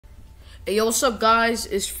Hey, yo, what's up, guys?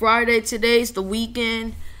 It's Friday. Today's the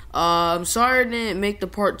weekend. I'm sorry I didn't make the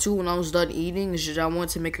part 2 when I was done eating. It's just I wanted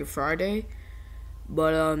to make it Friday.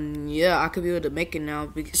 But, yeah, I could be able to make it now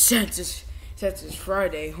because since it's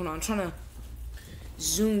Friday. Hold on, I'm trying to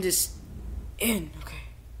zoom this in. Okay.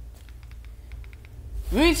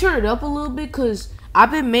 Let me turn it up a little bit because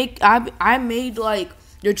I made, like,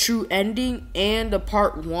 the true ending and the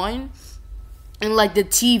part 1. And, like, the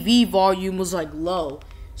TV volume was, like, low.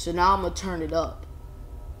 So now I'm going to turn it up.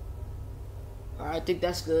 Alright, I think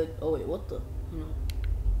that's good. Oh, wait, what the?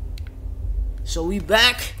 So we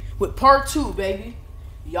back with part 2, baby.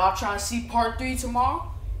 Y'all trying to see part 3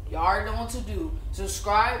 tomorrow? Y'all already know what to do.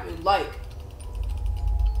 Subscribe and like.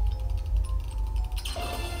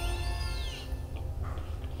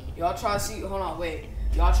 Y'all trying to see, hold on, wait.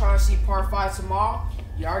 Y'all trying to see part 5 tomorrow?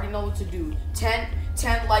 You already know what to do. 10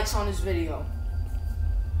 likes on this video.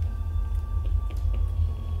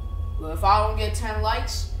 But if I don't get 10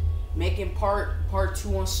 likes, making part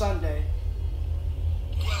 2 on Sunday.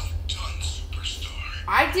 Well done, superstar.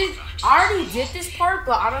 I already did this part,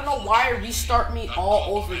 but I don't know why it restart me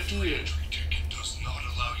all over here.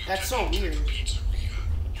 That's so weird. You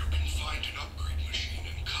can find an upgrade machine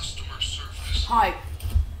in customer service. Hi.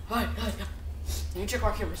 Let me check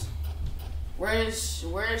our cameras.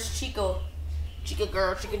 Where's Chico? Chica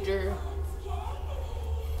girl.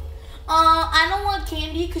 I don't want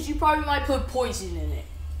candy because you probably might put poison in it.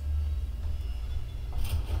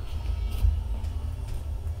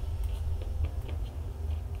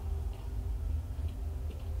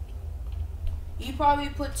 You probably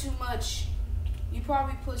put too much. You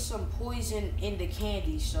probably put some poison in the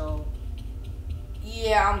candy, so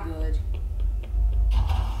yeah, I'm good.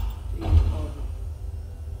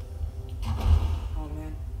 Oh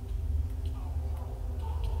man.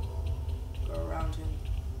 Go around him.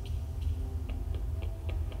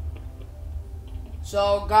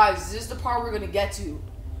 So guys, this is the part we're gonna get to.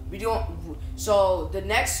 So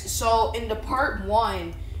in the part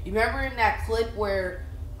 1, you remember in that clip where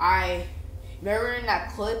I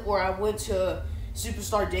went to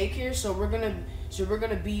Superstar Daycare? So we're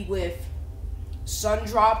gonna be with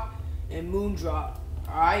Sundrop and Moondrop.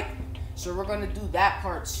 Alright? So we're gonna do that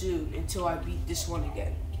part soon until I beat this one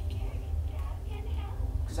again.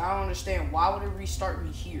 Cause I don't understand, why would it restart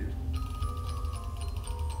me here?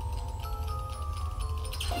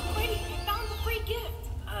 Freddy, I found the free gift.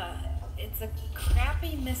 It's a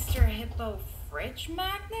crappy Mr. Hippo fridge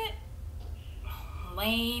magnet?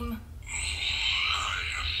 Lame. I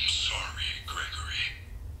am sorry, Gregory.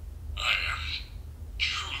 I am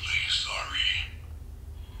truly sorry.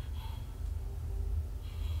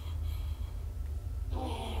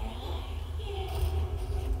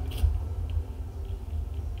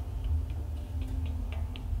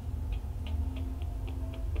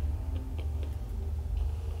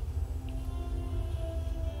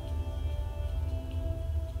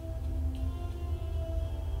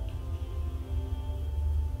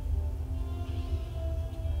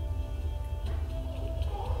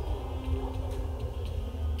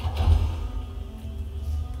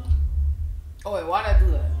 Oh wait, why'd I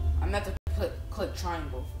do that? I meant to click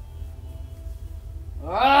triangle.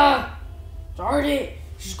 Ah! Darn it!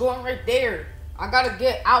 She's going right there. I gotta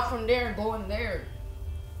get out from there and go in there.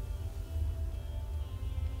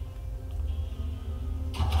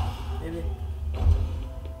 Baby.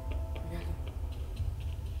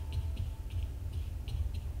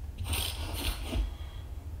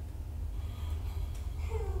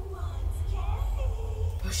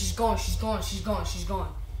 Oh, she's going. Let's go. She's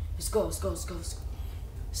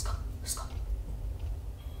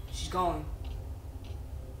going.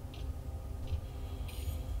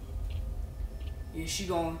 Yeah, she's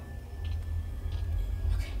going.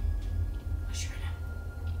 Okay. Where's she right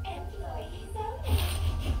now?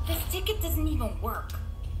 This ticket doesn't even work.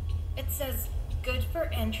 It says, good for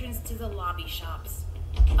entrance to the lobby shops.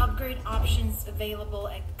 Upgrade options available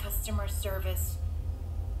at customer service.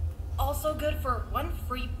 Also good for 1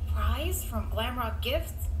 free prize from Glamrock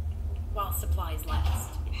Gifts while supplies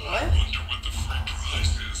last. I wonder what the free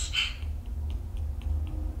prize is.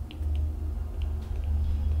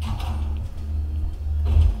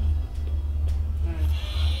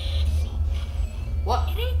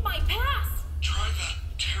 What? It ain't my pass. Try that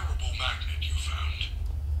terrible magnet you found.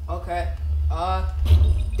 Okay.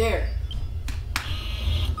 There.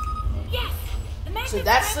 Yes. The magnet's So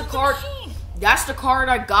that's the right on card. machine. That's the card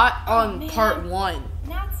I got on man. part 1.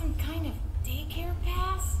 Now it's some kind of daycare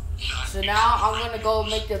pass. So now I'm gonna go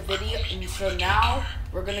make the video. And so now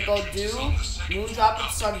we're gonna go do Moondrop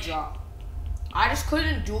and Sundrop. I just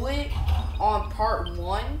couldn't do it on part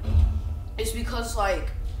 1. It's because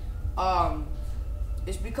like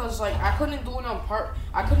it's because like I couldn't do it on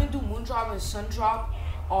I couldn't do Moondrop and Sundrop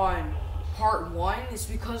on part 1. It's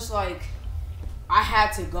because like I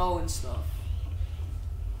had to go and stuff.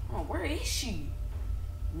 Oh, where is she?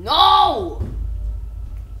 No!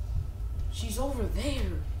 She's over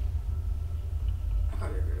there. I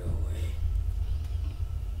gotta get her away.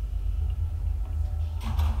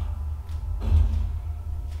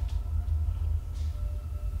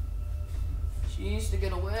 She needs to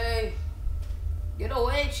get away. Get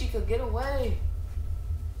away, Chica, get away.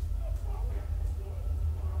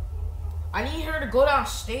 I need her to go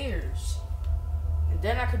downstairs. And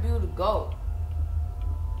then I could be able to go.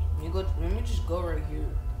 Let me just go right here.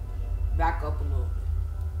 Back up a little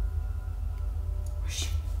bit.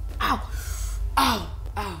 Ow! Ow!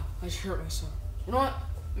 Ow! I just hurt myself. You know what?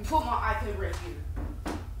 Let me put my iPad right here.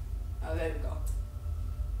 Oh, there we go.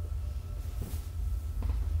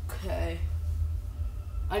 Okay.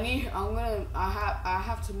 I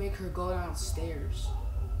have to make her go downstairs.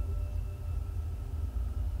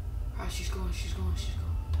 Alright, she's going.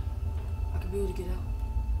 I can be able to get out.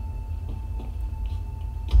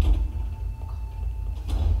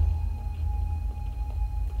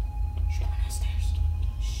 She's going downstairs.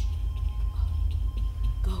 Shh.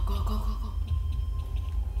 Go.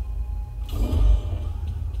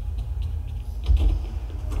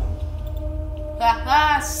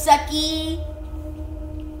 Ha, sucky!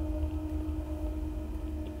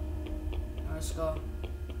 Let's go.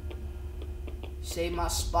 Save my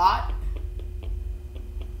spot.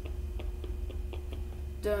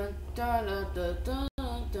 Dun dun dun dun dun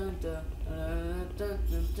dun dun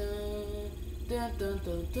dun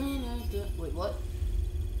dun dun. Wait, what?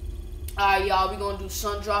 Alright, y'all, we gonna do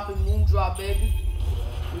Sundrop and Moondrop, baby.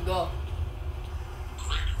 Here we go.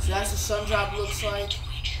 So that's what Sundrop looks like.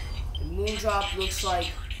 And Moondrop looks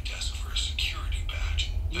like.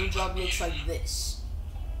 Moondrop looks like this.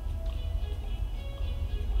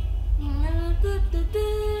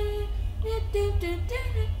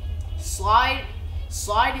 Slide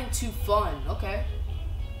into fun. Okay.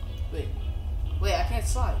 Wait, I can't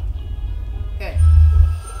slide. Okay.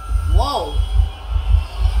 Whoa.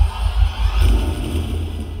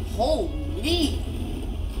 Holy.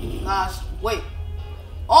 Gosh. Wait.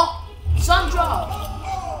 Oh, Sundrop.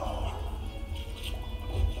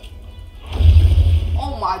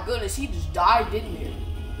 Oh my goodness, he just died, didn't he?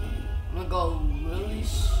 I'm gonna go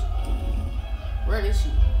release. Where is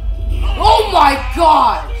he? Oh my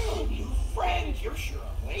gosh! Oh, you friends, you're sure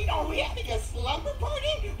late. Are we having a slumber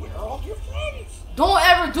party? Where are all your friends? Don't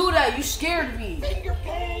ever do that, you scared me. Finger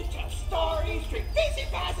paint, tell stories, drink fizzy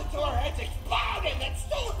pass until our heads explode, and then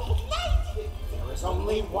stay up all night. There is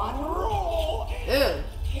only one rule. Ew.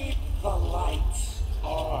 Keep the lights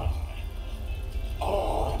on.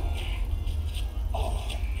 On.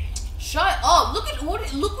 Shut up! Look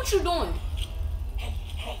what you're doing. Hey,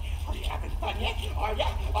 are you having fun yet? Are ya?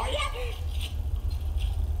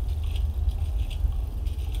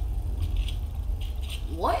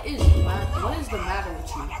 What is the matter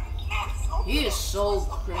with you? He is so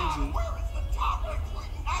cringy.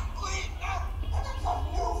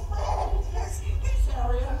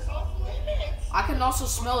 I can also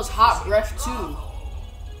smell his hot breath too.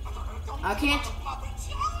 I can't.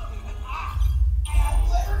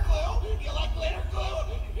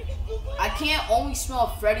 I can't only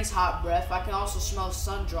smell Freddy's hot breath, I can also smell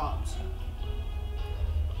Sundrop's.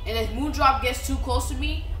 And if Moondrop gets too close to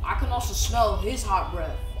me, I can also smell his hot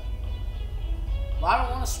breath. But I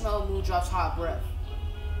don't want to smell Moondrop's hot breath.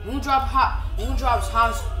 Moondrop's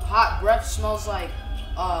hot breath smells like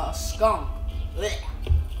a skunk. Blech.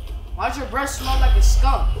 Why'd your breath smell like a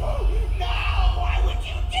skunk? No, why would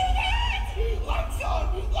you do that? Lights on!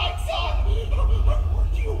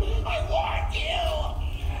 I warned you!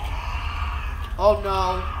 Oh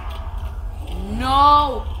no.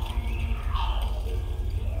 No!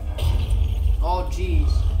 Oh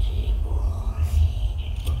jeez.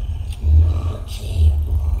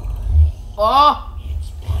 Oh!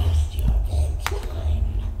 It's past your bedtime.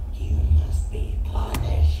 You must be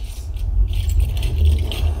punished.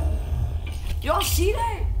 Y'all see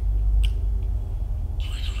that?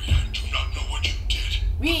 Gregory, I do not know what you did.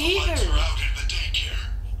 Me The lights either. are out in the daycare.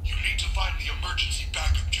 You need to find the emergency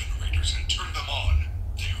backup generators and turn them on.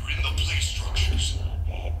 They are in the play structures.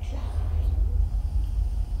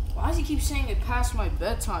 Why does he keep saying it past my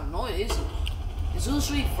bedtime? No, it isn't. It's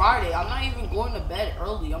literally Friday. I'm not even going to bed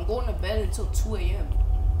early. I'm going to bed until 2 a.m.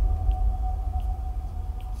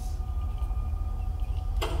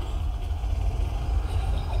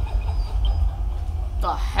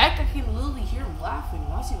 The heck? I can literally hear him laughing.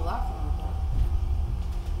 Why is he laughing like that?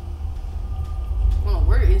 I don't know,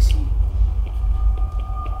 where is is he?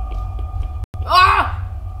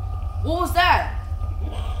 Ah! What was that?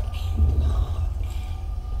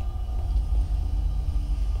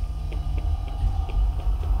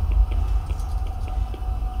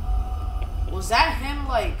 Was that him,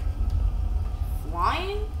 like,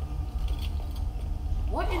 flying?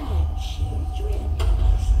 What in the...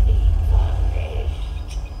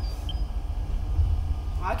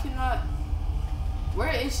 I cannot...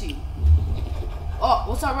 Where is he? Oh,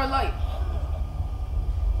 what's that red light?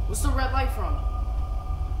 What's the red light from?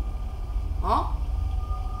 Huh?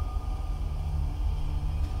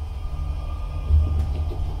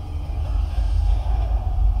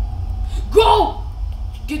 Go!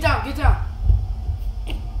 Get down, get down.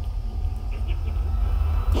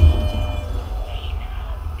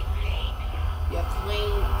 Yeah,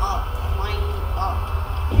 clean up.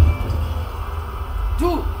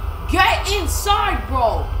 Dude, get inside,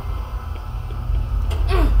 bro.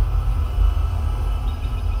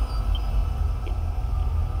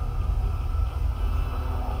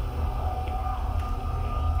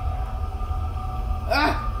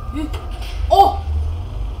 Oh!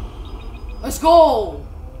 Let's go!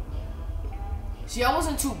 See, I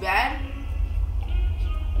wasn't too bad.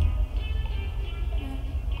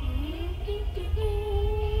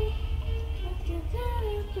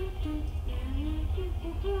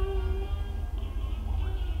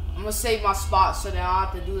 I'm gonna save my spot so that I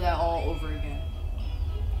don't have to do that all over again.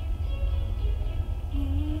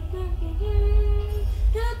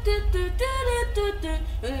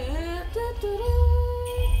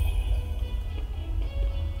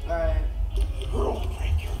 Alright.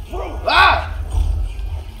 Ah!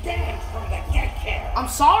 Dance from the get-care. I'm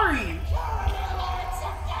sorry.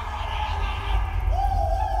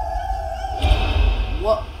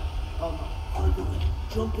 What? Oh no.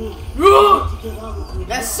 Jump in.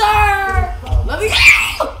 Yes, sir! Let me go!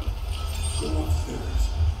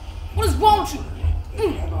 What is wrong with you?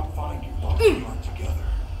 Cannot find you while we are together.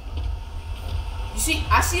 You see,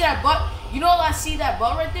 I see that butt. You know, I see that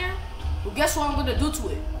butt right there? Well, guess what I'm gonna do to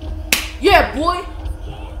it? Yeah, boy!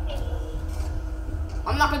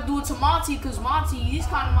 I'm not gonna do it to Monty, because Monty, he's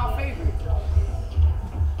kind of my favorite.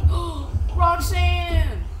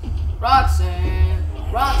 Roxanne! Roxanne!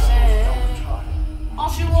 Roxanne! All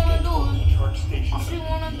she wanna do is Roxanne!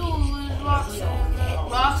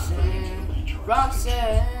 Roxanne!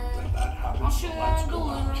 Roxanne! All she wanna do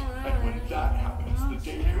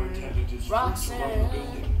is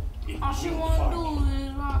Roxanne! All she wanna do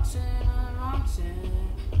is Roxanne! Roxanne!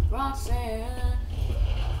 Roxanne!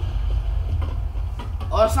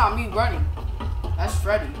 Oh, that's not me running. That's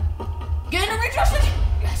Freddy. Get in the retrostation!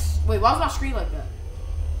 Yes! Wait, why was my screen like that?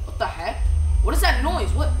 What the heck? What is that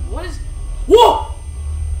noise? What is... Whoa!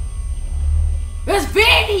 That's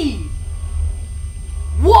Vanny!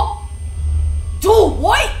 What? Dude,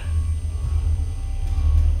 what?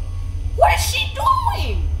 What is she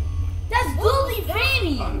doing? That's literally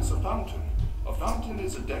Vanny! It's a fountain. A fountain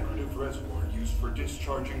is a decorative reservoir used for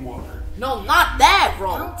discharging water. No, not that,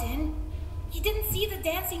 bro. Fountain? You didn't see the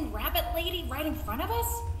dancing rabbit lady right in front of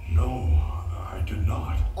us? No, I did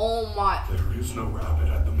not. Oh my... There is no rabbit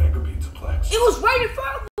at the Mega Pizzaplex. It was right in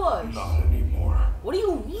front of us! Not anymore. What do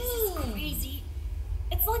you This is mean? crazy.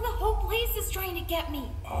 It's like the whole place is trying to get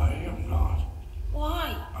me. I am not.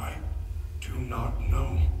 Why? I do not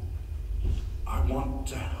know. I want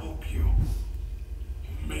to help you.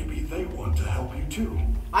 Maybe they want to help you too.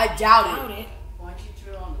 I doubt Doubt it. it. Why'd you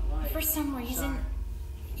turn on the light? For some reason,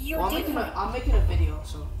 you're Well, different. I'm making a video,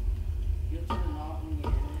 so. You'll turn it off when you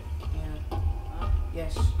edit it. Yeah.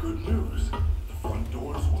 Yes. Good news. The front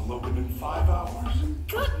doors will open in 5 hours.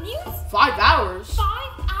 Good news? 5 hours? 5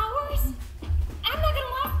 hours? I'm not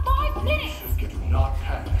gonna last 5 minutes. Do not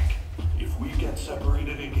panic. If we get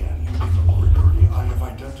separated again, Gregory, I have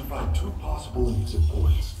identified 2 possible exit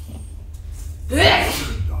points. The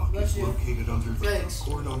dock is located under the Thanks.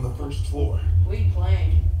 court on the 1st floor. What are you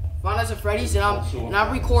playing? Find us at Freddy's and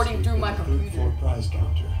I'm recording through my computer. Prize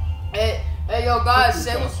counter. Hey yo guys,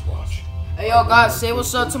 say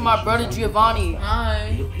what's up to my brother Giovanni.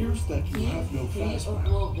 Hi. It appears that you have no fast map.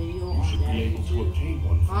 Upload video You should be able to obtain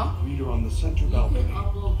one from the greeter on the center balcony.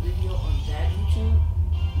 upload video on that YouTube?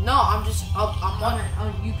 No, I'm just I'm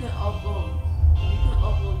on you can upload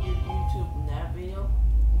your YouTube from that video.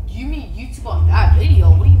 You mean YouTube on that video?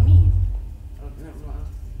 What do you mean?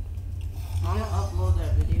 I'm gonna upload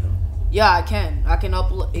that video. Yeah, I can. I can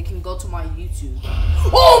upload. It can go to my YouTube.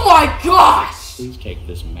 Oh my gosh! Please take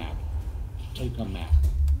this map. Take a map.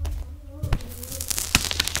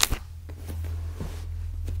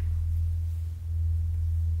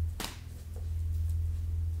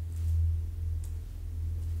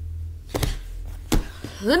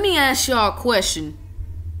 Let me ask y'all a question.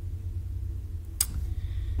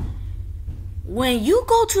 When you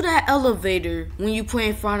go to that elevator when you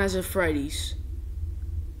playing Five Nights at Freddy's,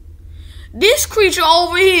 this creature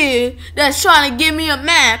over here that's trying to give me a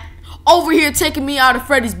map over here taking me out of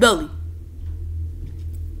Freddy's belly.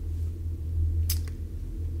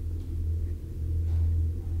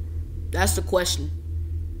 That's the question.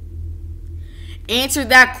 Answer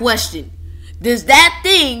that question. Does that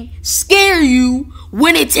thing scare you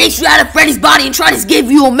when it takes you out of Freddy's body and tries to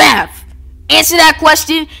give you a map? Answer that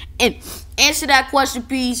question and answer that question,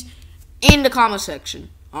 please, in the comment section.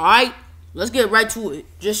 Alright? Let's get right to it.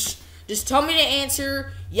 Just tell me the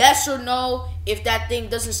answer, yes or no, if that thing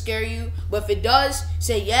doesn't scare you. But if it does,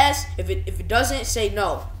 say yes. If it doesn't, say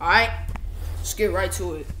no. Alright? Let's get right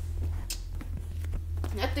to it.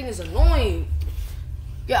 That thing is annoying.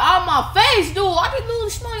 Get out of my face, dude. I can literally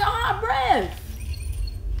smell your hot breath.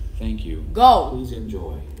 Thank you. Go. Please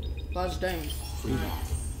enjoy. Gosh dang. Free map.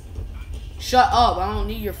 Shut up. I don't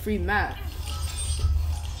need your free map.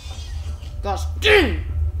 Gosh dang.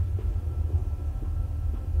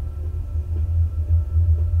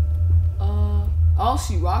 I don't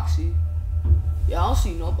see Roxy. Yeah, I don't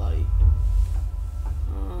see nobody.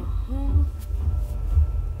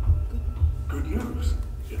 Good news.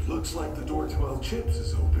 It looks like the door to El Chips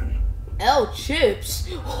is open. El Chips?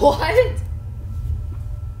 What?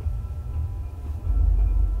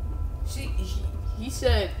 He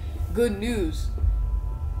said good news.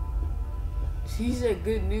 He said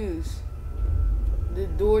good news. The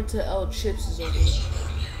door to El Chips is open. When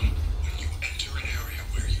you enter an area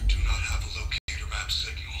where you do not have a locator map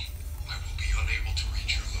signal, I will be unable to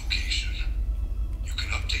reach your location. You can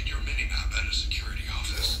update your minimap at a security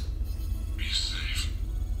office. Be safe.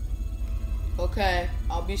 Okay,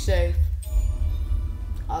 I'll be safe.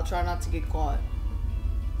 I'll try not to get caught.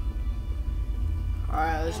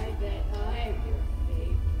 Alright, let's... I bet I'm your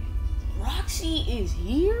favorite. Roxy is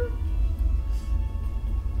here?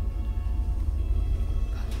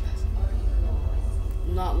 Are you lost?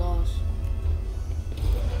 I'm not lost.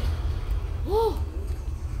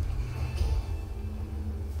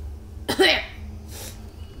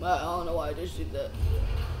 But I don't know why I just did that.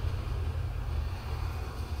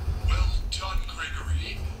 Well done,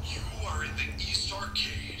 Gregory. You are in the East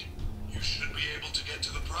Arcade. You should be able to get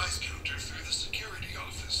to the prize counter through the security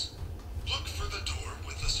office. Look for the door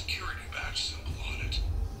with the security badge symbol on it.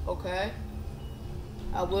 Okay.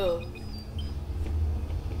 I will.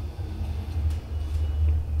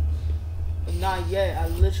 But not yet. I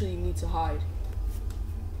literally need to hide.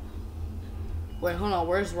 Wait, hold on.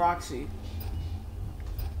 Where's Roxy?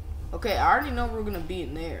 Okay, I already know we're gonna be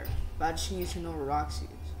in there. But I just need to know where Roxy is.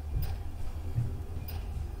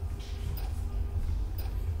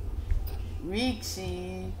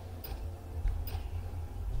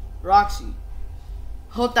 Roxy.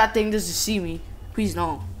 Hope that thing doesn't see me. Please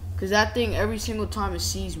don't. Because that thing, every single time it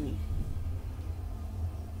sees me.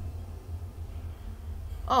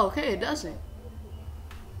 Oh, okay, it doesn't.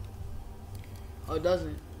 Oh, it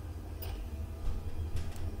doesn't.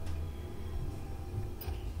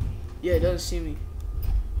 Yeah, it doesn't see me.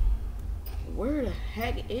 Where the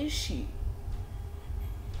heck is she?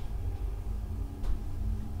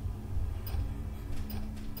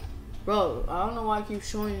 Bro, I don't know why I keep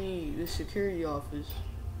showing me the security office.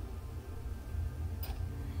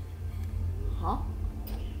 Huh?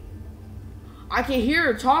 I can hear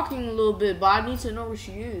her talking a little bit, but I need to know where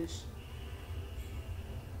she is.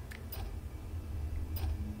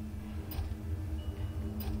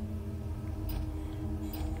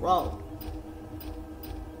 Bro.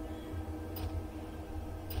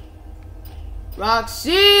 Roxy!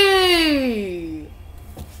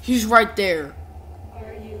 She's right there.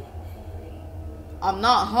 Are you? I'm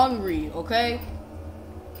not hungry, okay?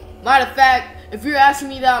 Matter of fact, if you're asking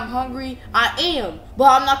me that I'm hungry, I am. But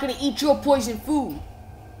I'm not gonna eat your poison food.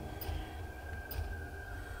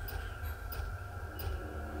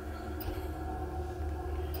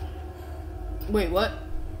 Wait, what?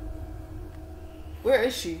 Where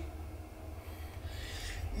is she?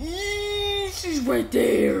 She's right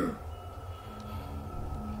there.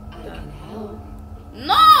 I can help.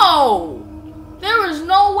 No! There is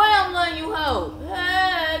no way I'm letting you help.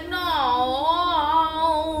 Heck no.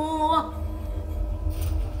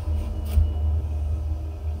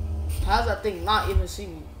 How's that thing not even see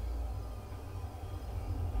me?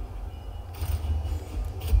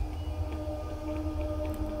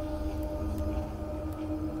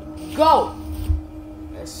 Go!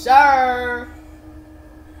 Yes, sir.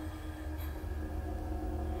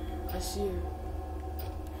 I see her.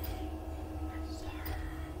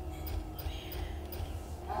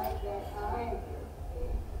 I bet I'm your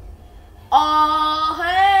favorite. Oh,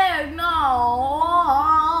 heck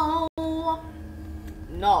no.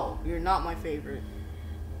 No, you're not my favorite.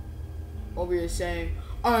 Over here saying,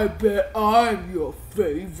 I bet I'm your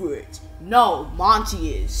favorite. No,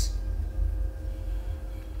 Monty is.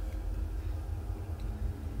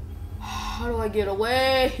 How do I get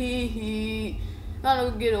away? How do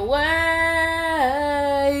I get away?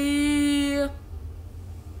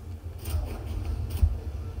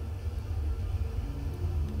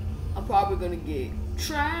 I'm probably gonna get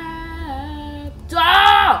trapped.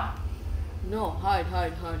 Ah! No, hide.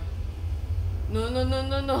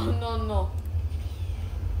 No.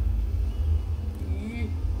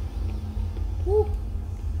 Woo.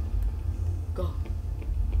 Go.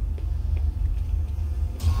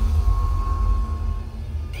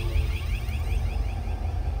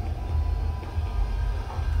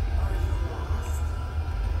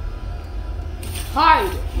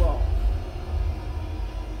 Hide, bro.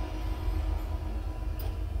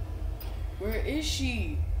 Where is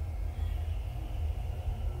she?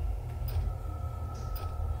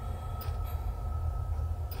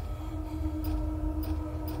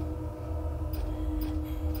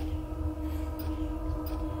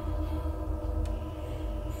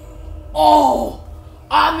 Oh,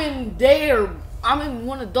 I'm in there. I'm in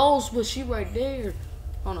one of those, but she right there.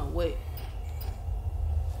 Oh no, wait.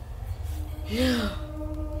 Yeah.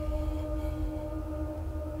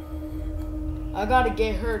 I gotta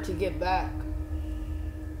get her to get back.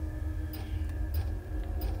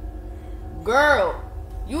 Girl,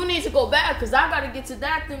 you need to go back because I gotta get to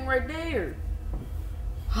that thing right there.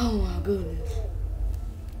 Oh my goodness.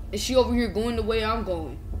 Is she over here going the way I'm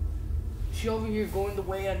going? She over here going the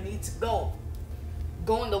way I need to go.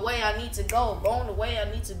 Going the way I need to go. Going the way I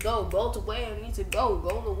need to go. Go the way I need to go.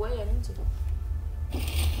 Go the way I need to go.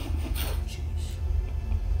 Jeez.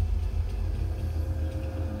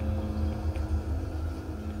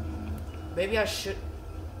 Maybe I should.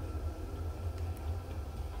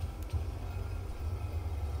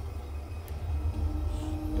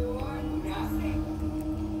 You are nothing.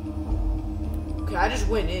 Okay, I just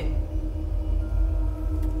went in.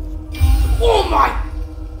 Oh my!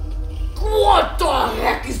 What the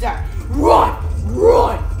heck is that? Run!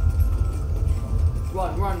 Run!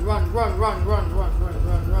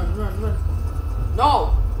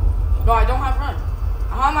 No! No, I don't have run.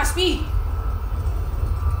 I have my speed.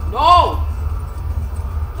 No!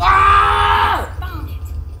 Ah! Found it.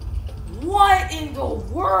 What in the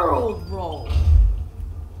world, bro?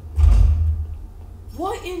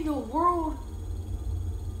 What in the world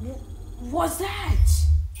was that?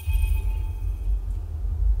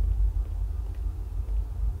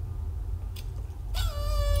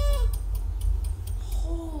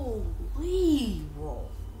 Holy, bro.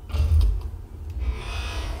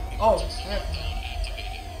 Oh, heck no.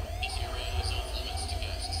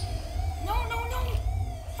 No.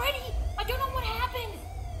 Freddy, I don't know what happened.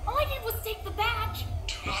 All I did was take the badge.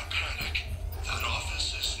 Do not panic. That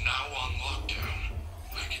office is now on lockdown.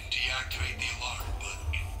 I can deactivate the alarm, but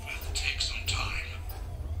it will take some time.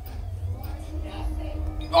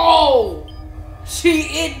 Oh!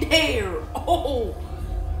 She in there! Oh!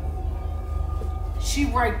 She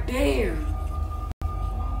right there! I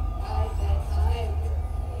bet I'm your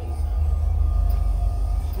favorite.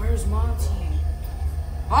 Where's Monty?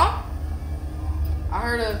 Huh? I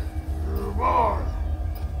heard a roar.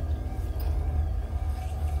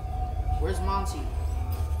 Where's Monty?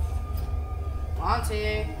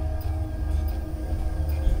 Monty?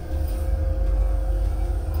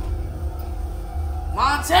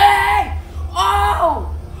 Monty!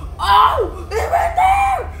 Oh! Oh! It's right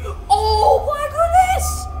there! Oh my goodness!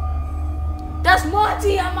 That's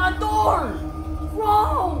Monty at my door!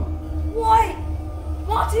 Bro! What?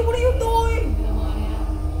 Monty, what are you doing? Come on out.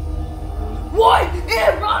 What?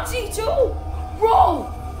 And Monty too? Bro!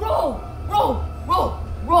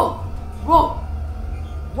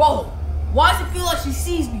 Why does it feel like she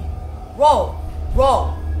sees me? Bro!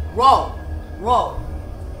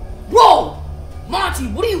 Monty,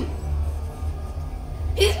 what are you?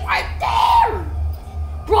 He's right there!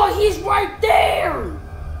 Bro, he's right there!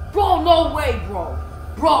 Bro, no way,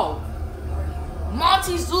 bro.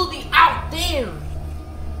 Monty's literally out there.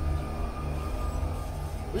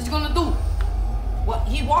 What's he gonna do? What?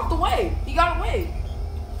 He walked away. He got away.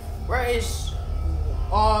 Where's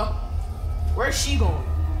she going?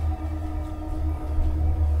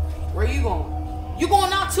 Where you going? You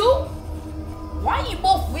going out too? Why you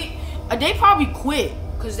both quit? They probably quit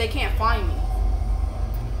because they can't find me.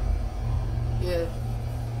 Yeah.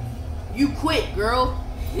 You quit, girl.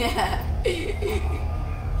 Yeah.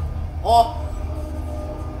 Oh.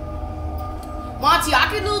 Monty, I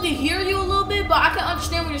can literally hear you a little bit, but I can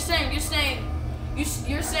understand what you're saying.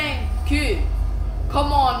 You're saying, kid,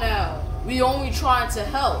 come on now. We only trying to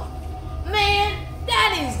help. Man,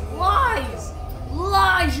 that is lies.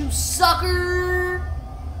 Lies, you sucker.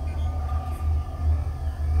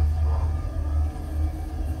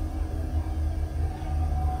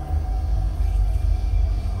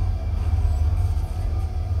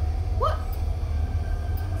 What?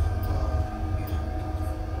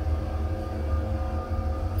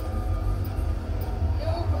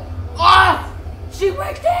 Ah! She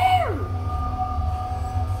right there!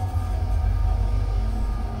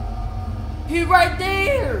 He right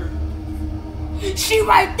there! She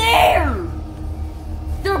right there!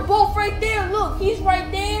 They're both right there. Look, he's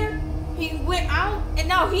right there. He went out, and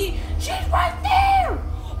now she's right there!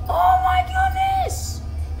 Oh my goodness!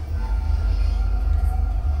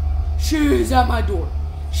 She is at my door.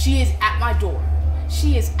 She is at my door.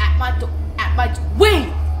 She is at my door. Wait!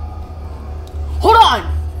 Hold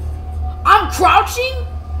on! I'm crouching,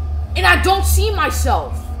 and I don't see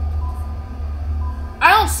myself.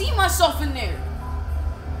 I don't see myself in there.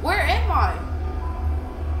 Where am I?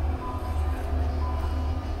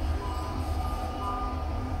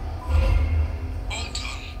 All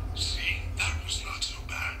done. See, that was not so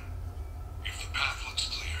bad. If the path looks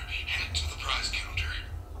clear, head to the prize counter.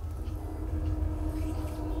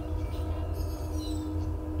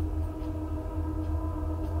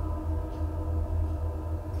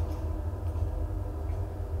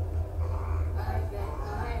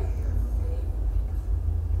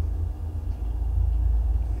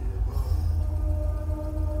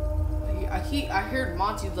 I heard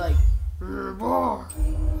Monty like,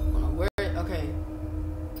 where? Okay,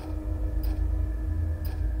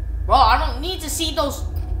 bro, I don't need to see those.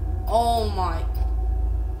 Oh my!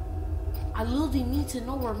 I literally need to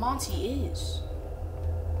know where Monty is.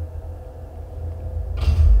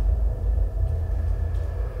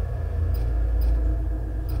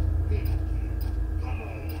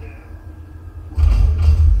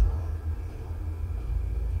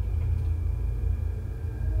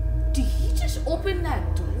 Did he just open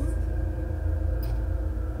that door?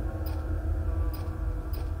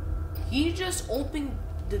 He just opened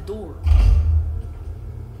the door.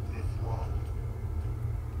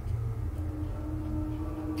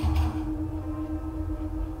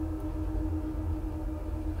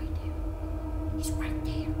 Right there. He's right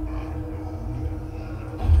there.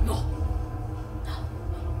 No. No.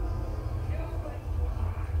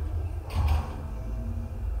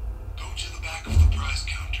 Go to the back of the prize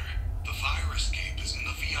counter. The fire escape is in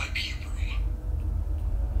the VIP room.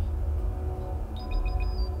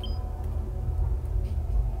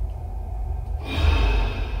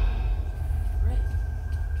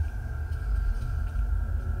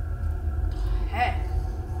 Heck.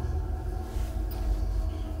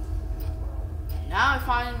 Now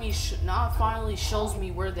it finally shows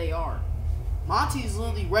me where they are. Monty's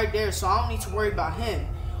literally right there, so I don't need to worry about him.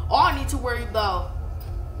 All I need to worry about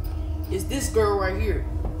is this girl right here,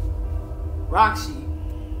 Roxy.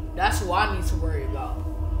 That's who I need to worry about.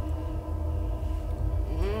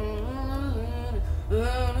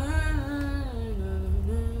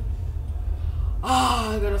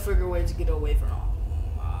 I gotta figure a way to get away from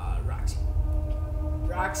Roxy.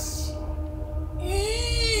 Roxy.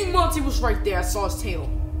 Monty was right there. I saw his tail.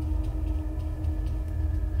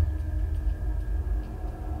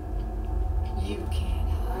 You can't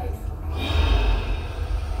hide from me.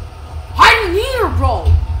 Hide in here,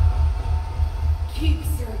 bro. Keep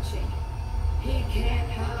searching. He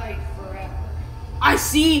can't hide forever. I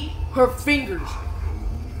see her fingers.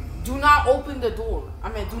 Do not open the door.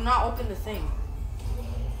 I mean, do not open the thing.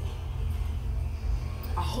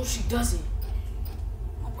 I hope she doesn't.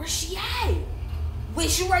 Where's she at? Wait,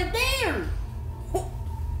 she right there.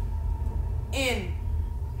 And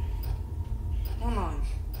hold on.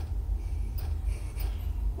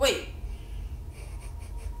 Wait.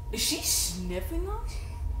 Is she sniffing us?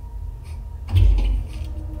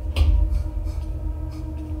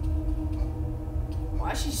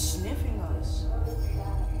 Why is she sniffing us?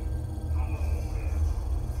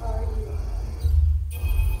 Are you?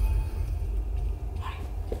 Hi!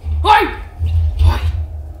 Hi!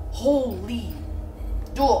 Holy.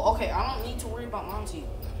 Dude, okay, I don't need to worry about Monty.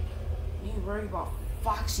 I need to worry about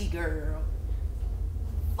Foxy Girl.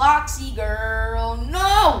 Foxy Girl,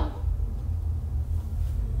 no!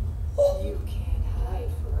 You can't hide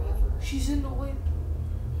forever. She's in the way.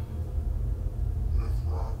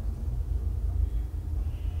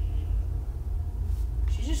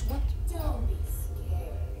 She just went. Don't be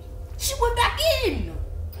scared. She went back in!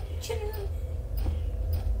 She didn't-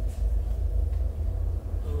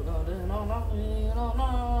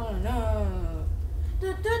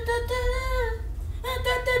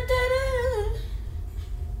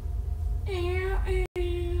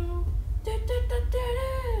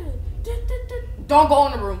 Don't go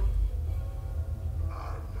in the room.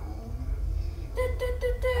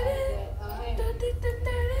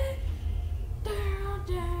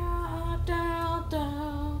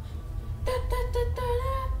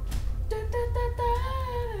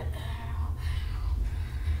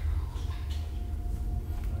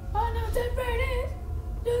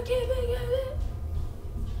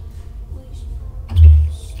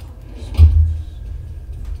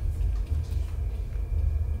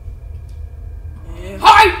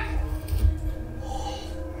 Hi!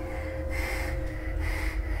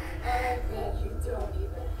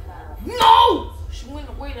 No! She went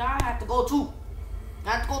the way that I had to go to. I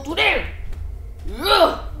have to go through there.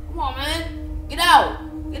 Ugh. Come on, man. Get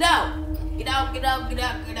out. Get out. Get out, get out, get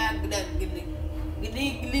out, get out, get out, get out.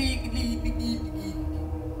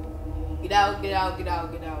 Get out, get out, get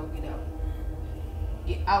out, get out, get out.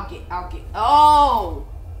 Get out, get out, get oh!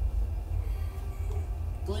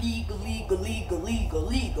 Legal, legal, legal, legal, legal,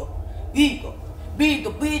 legal,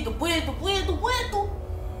 legal, legal, legal, legal, legal.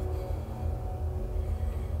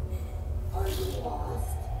 Are you lost?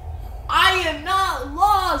 I am not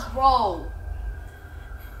lost, bro.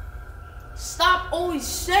 Stop always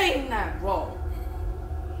saying that, bro.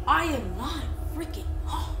 I am not freaking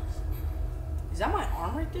lost. Is that my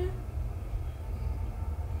arm right there?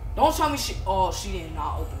 Don't tell me she. Oh, she did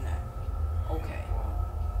not open that. Okay.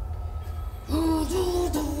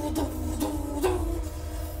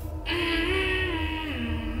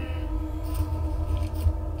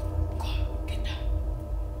 Get down.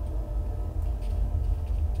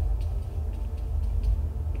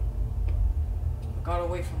 I got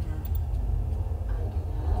away from her.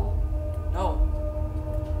 No.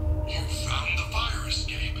 You found the fire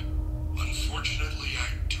escape. Unfortunately, I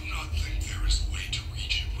do not think there is a way to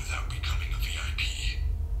reach it without becoming a VIP.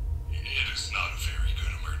 It is not a very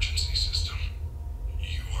good emergency system.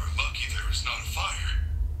 You are lucky there is not a fire.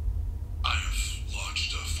 I have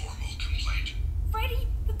lodged a formal complaint. Freddy,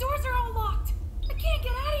 the doors are all locked. I can't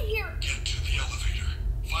get out of here. Get to the elevator.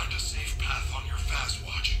 Find a safe path on your fast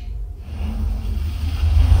watch.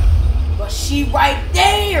 But she right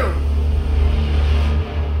there.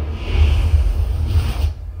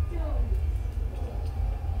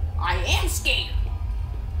 I am scared.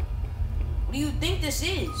 What do you think this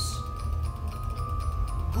is?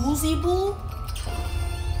 Boozy Boo?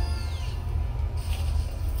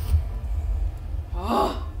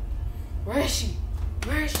 Oh, where is she?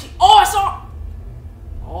 Where is she? Oh, I saw her.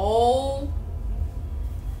 Oh.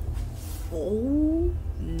 Oh,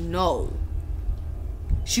 no.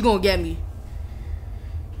 She gonna get me.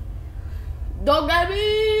 Don't get me.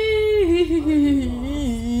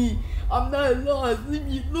 I'm not lost. Leave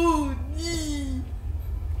me alone.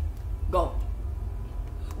 Go.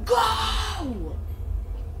 Go!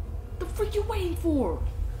 The freak you waiting for?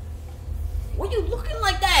 Why you looking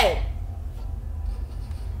like that?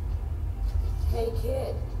 Hey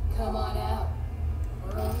kid, come on out.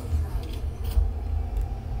 We're only trying to help.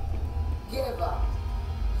 Give up.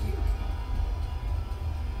 You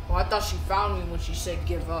Oh, I thought she found me when she said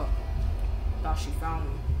give up. I thought she found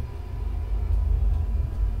me.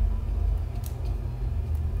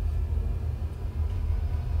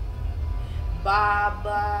 Bye,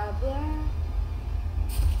 bye, bye.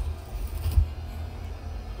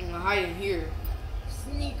 I'm gonna hide in here.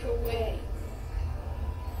 sneak away.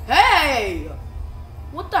 Hey!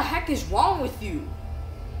 What the heck is wrong with you?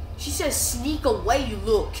 She said sneak away, you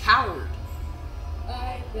little coward.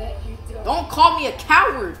 I bet you don't. Don't call me a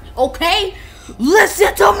coward, okay?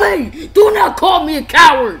 Listen to me! Do not call me a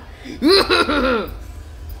coward! Do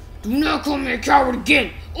not call me a coward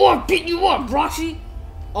again, or I'll beat you up, Roxy!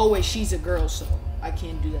 Oh wait, she's a girl, so I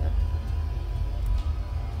can't do that.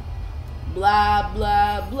 Blah,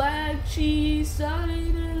 blah, black cheese, la la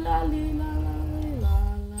la la la.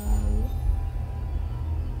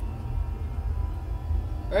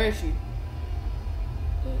 Where is she?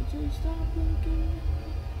 Stop looking.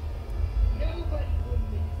 Nobody would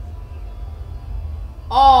miss.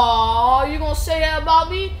 Oh, you gonna say that about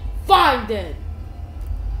me? Fine then.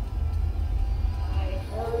 I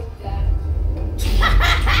heard that.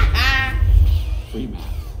 Free map.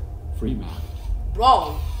 Free map.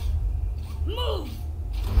 Bro. Move!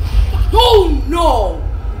 Oh no!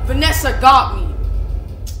 Vanessa got me.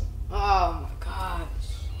 Oh my gosh.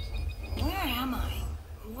 Where am I?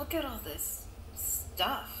 Look at all this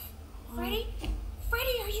stuff. Freddy?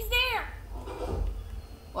 Freddy, are you there?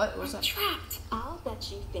 What was I'm that? trapped. I'll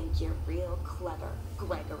bet you think you're real clever,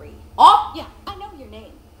 Gregory. Oh! Yeah, I know your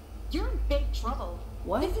name. You're in big trouble.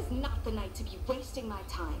 What? This is not the night to be wasting my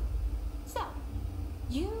time. So,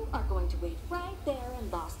 you are going to wait right there and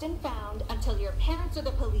lost and found until your parents or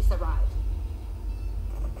the police arrive.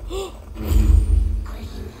 Are you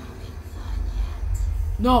having fun yet?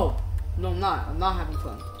 No. No, I'm not. I'm not having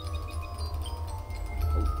fun.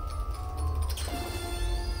 Oh.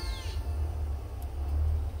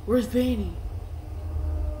 Where's Vanny?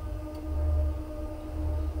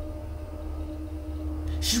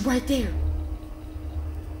 She's right there.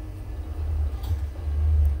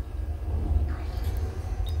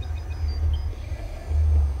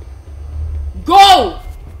 Go!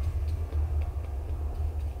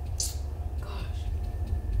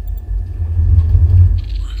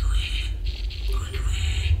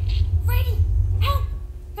 Freddy, help!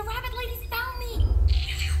 The rabbit ladies found me.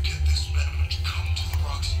 If you get this message, come to the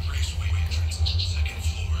Roxy Raceway entrance, second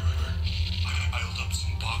floor. I piled up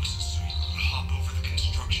some boxes so you can hop over the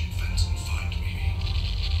construction fence and find me.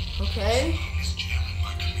 Okay. Someone is jamming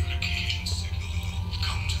my communication signal.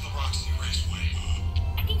 Come to the Roxy Raceway.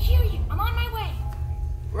 I can hear you. I'm on my way.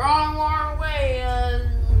 Wrong way,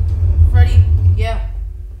 Freddy. Yeah.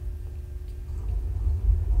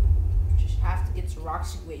 Just have to get to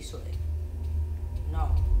Roxy Raceway.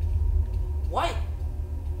 No. What?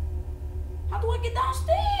 How do I get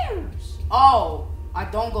downstairs? Oh, I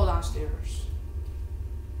don't go downstairs.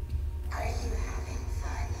 Are you having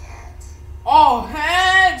fun yet? Oh,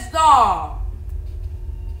 heads no!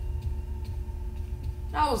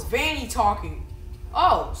 That was Vanny talking.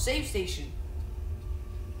 Oh, save station.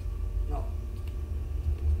 No.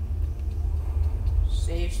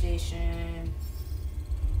 Save station.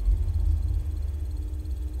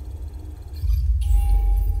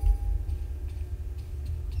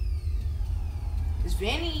 Is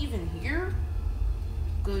Vanny even here?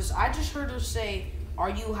 Because I just heard her say, "Are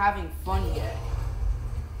you having fun yet?"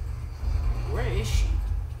 Where is she?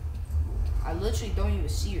 I literally don't even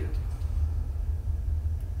see her.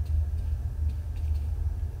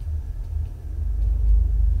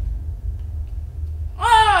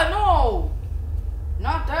 Ah, no!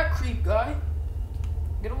 Not that creep guy.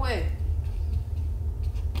 Get away.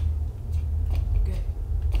 Okay.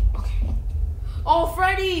 Okay. Oh,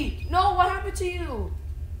 Freddy! No, what happened to you?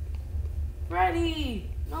 Freddy!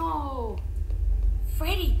 No!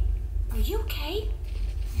 Freddy, are you okay?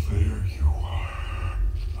 There you are.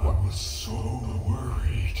 I was so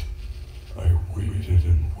worried. I waited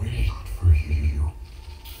and waited for you.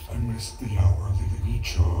 I missed the hourly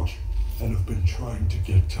recharge and have been trying to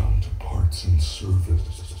get down to parts and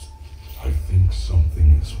service. I think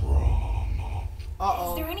something is wrong.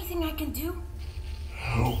 Is there anything I can do?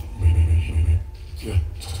 Help me get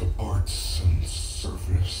to parts and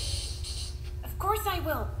service. Of course I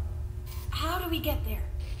will. How do we get there?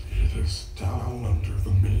 It is down under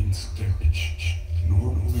the main stage.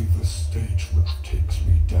 Normally the stage lift takes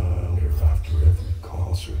me down there after every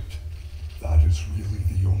concert. That is really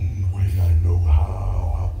the only way I know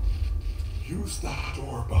how. Use that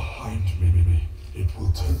door behind me. It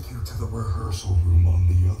will take you to the rehearsal room on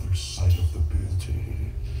the other side of the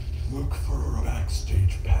building. Look for a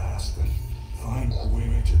backstage pass and find a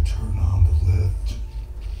way to turn on the lift.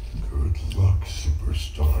 Good luck,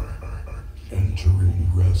 superstar. Entering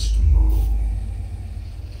rest mode.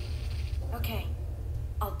 Okay,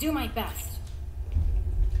 I'll do my best.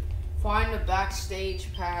 Find the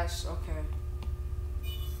backstage pass. Okay.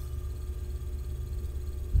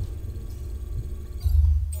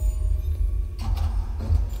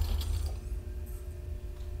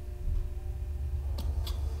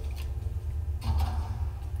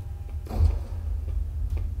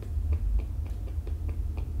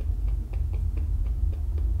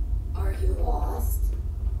 Are you lost?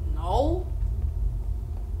 No.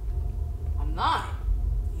 I'm not.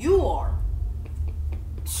 You are.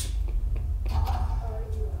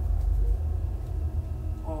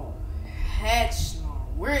 Oh, heck no.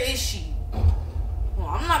 Where is she? Well,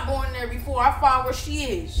 I'm not going there before I find where she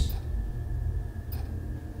is.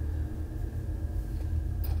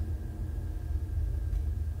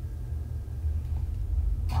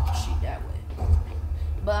 She that way.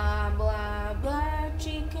 Blah, blah, blah.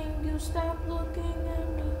 Gee, can you stop looking at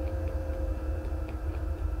me?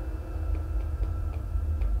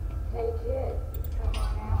 Hey kid, come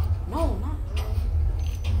on out. No, not.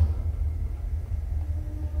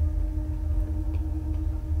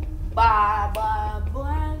 Blah, blah,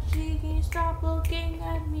 blah. She can stop looking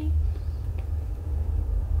at me.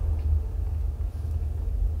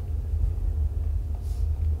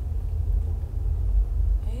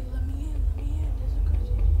 Hey, let me in, let me in. There's a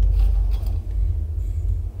crazy.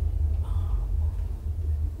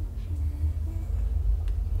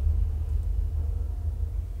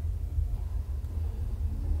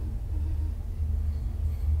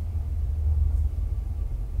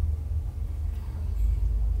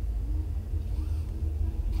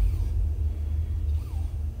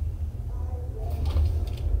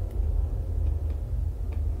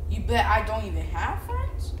 bet I don't even have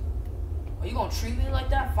friends? Are you gonna treat me like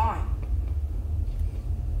that? Fine.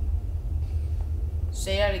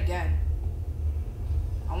 Say that again.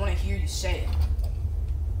 I wanna hear you say it.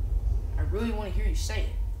 I really wanna hear you say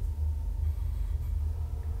it.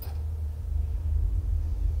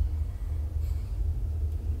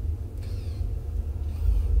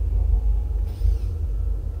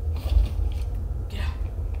 Get out.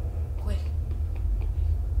 Quick.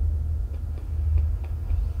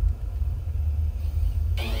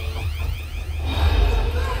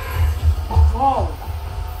 Bro.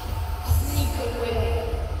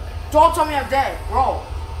 Don't tell me I'm dead, bro.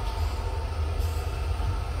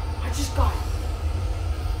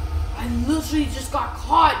 I literally just got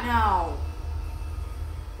caught now.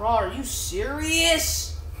 Bro, are you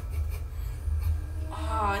serious?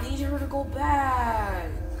 Ah, I need her to go back.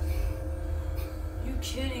 You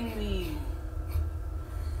kidding me?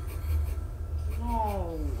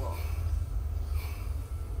 No.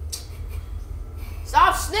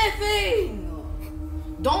 Stop sniffing!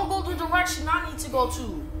 Don't go the direction I need to go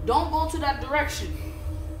to. Don't go to that direction.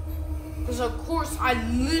 Because of course I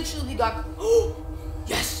literally got... Oh!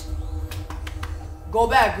 Yes! Go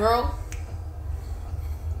back, girl.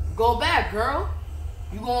 Go back, girl.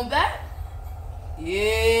 You going back?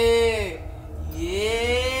 Yeah. Yeah.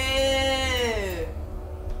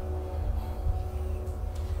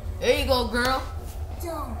 There you go, girl.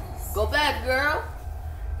 Go back, girl.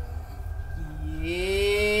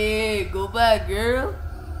 Yeah. Go back, girl.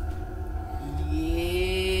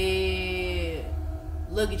 Yeah.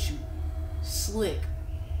 Look at you. Slick.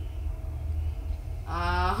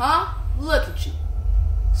 Uh-huh. Look at you.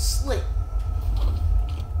 Slick.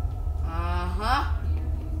 Uh-huh.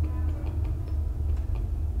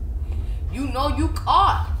 You know you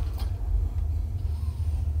caught.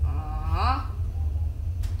 Uh-huh.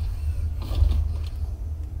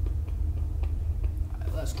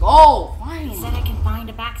 Alright, let's go. Finally. He said I can find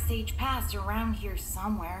a backstage pass around here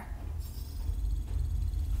somewhere.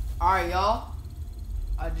 Alright, y'all.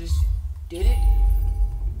 I just did it.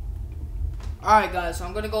 Alright, guys. So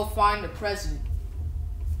I'm gonna go find the president.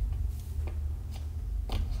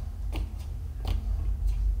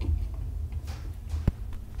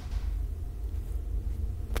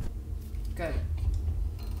 Okay.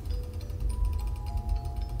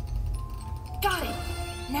 Got it!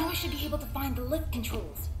 Now I should be able to find the lift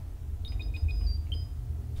controls.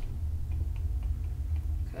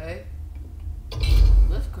 Okay.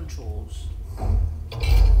 Lift controls.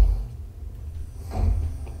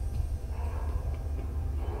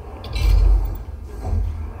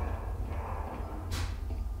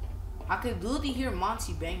 I could literally hear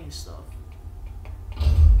Monty banging stuff.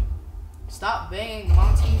 Stop banging,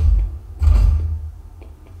 Monty.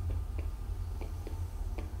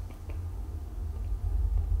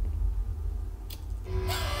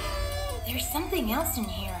 There's something else in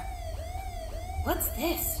here. What's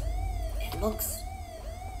this? It looks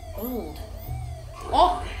old.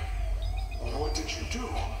 Oh! What did you do?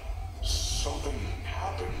 Something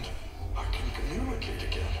happened. I can communicate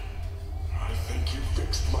again. I think you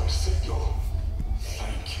fixed my signal.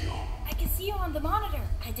 Thank you. I can see you on the monitor.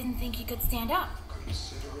 I didn't think you could stand up.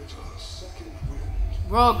 Consider it a second wind.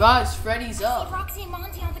 Bro, guys, Freddy's I see up. Roxy and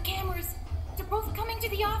Monty on the cameras. They're both coming to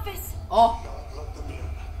the office. Oh. Not let them in.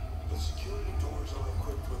 The security doors are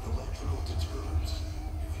equipped with electrical deterrents.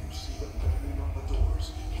 If you see them banging on the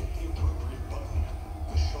doors, hit the appropriate button.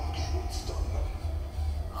 The shock should stun them.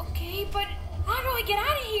 Okay, but how do I get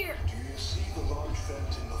out of here? Do you see the large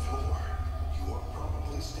vent in the floor? You are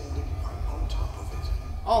probably standing right on top of it.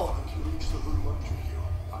 Oh. If I can reach the room under you,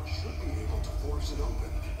 I should be able to force it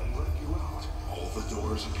open and let you out. All the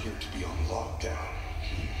doors appear to be on lockdown.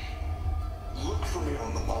 Look for me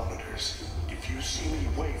on the monitors. If you see me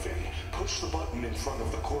waving, push the button in front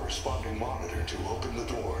of the corresponding monitor to open the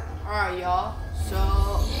door. Alright, y'all. So...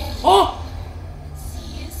 Oh!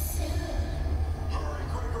 See you soon. Hurry,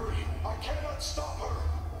 Gregory! I cannot stop her!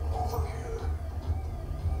 Over here.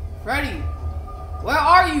 Freddy! Where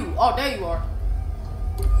are you? Oh, there you are.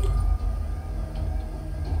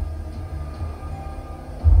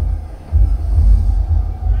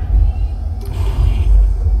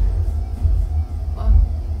 What?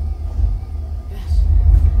 Yes.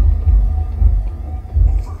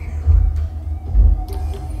 Over here.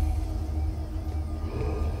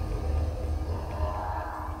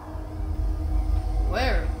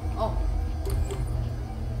 Where? Oh.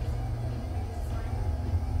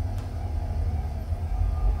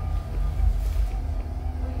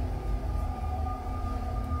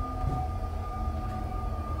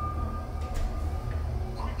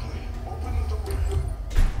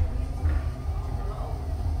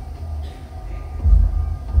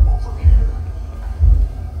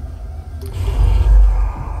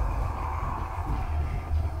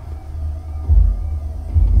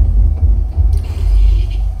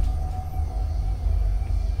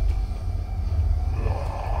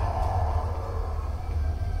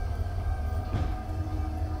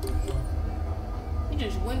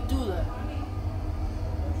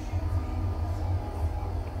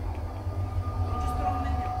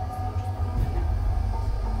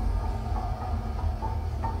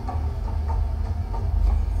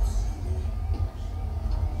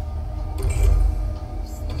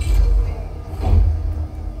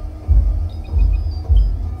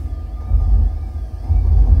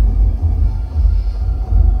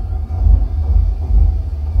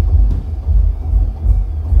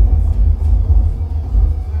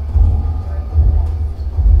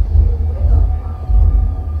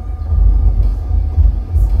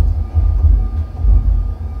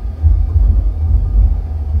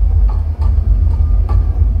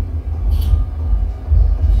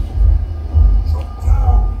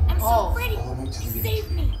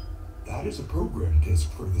 That is a program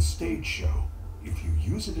disc for the stage show. If you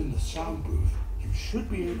use it in the sound booth, you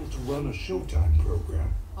should be able to run a Showtime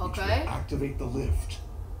program, which will Okay. activate the lift.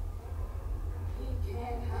 He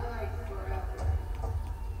can't hide forever.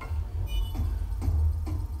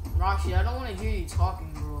 Roxy, I don't want to hear you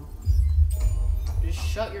talking, bro. Just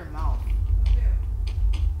shut your mouth.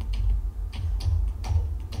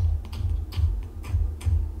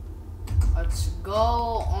 Let's go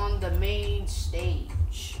on the main stage.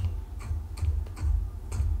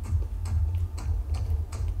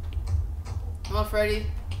 Come on, Freddy.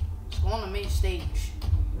 Let's go on the main stage.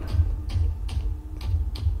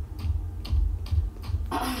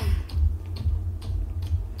 I'm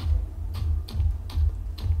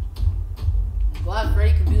glad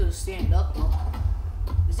Freddy can be able to stand up though.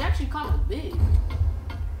 It's actually kind of big.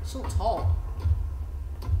 So tall.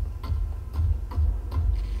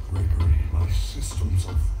 Gregory, my systems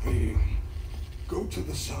are failing. Go to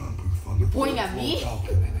the sound booth on the Pointing third at floor me?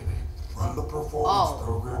 balcony. Run the performance Oh.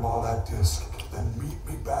 program on that disc, then meet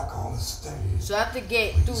me back on the stage. So I have to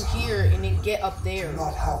get through here and then get up there. Do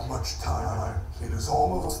not have much time. It is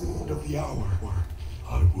almost the end of the hour.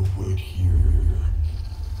 I will wait here.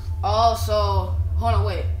 Oh, so hold on,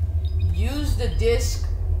 wait. Use the disc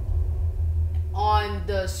on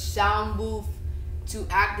the sound booth to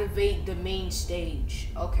activate the main stage.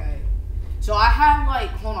 Okay. So I have like,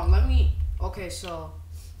 hold on, let me. Okay, so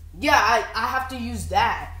yeah, I have to use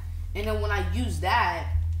that, and then when I use that,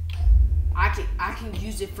 I can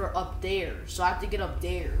use it for up there. So I have to get up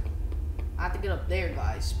there. I have to get up there,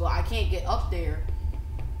 guys. But I can't get up there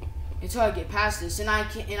until I get past this, and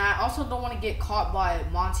I also don't want to get caught by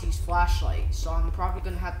Monty's flashlight. So I'm probably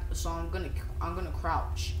gonna have. So I'm gonna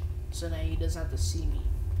crouch, so that he doesn't have to see me.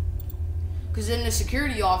 Cause in the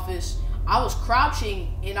security office, I was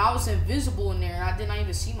crouching and I was invisible in there, and I did not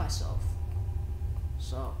even see myself.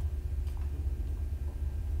 So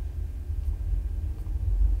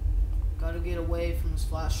gotta get away from his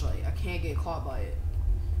flashlight. I can't get caught by it.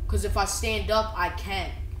 Cause if I stand up, I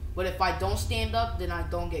can. But if I don't stand up, then I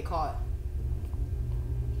don't get caught.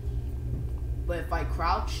 But if I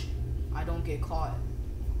crouch, I don't get caught.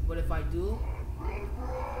 But if I do,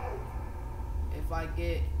 if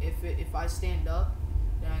I stand up,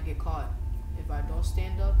 then I get caught. If I don't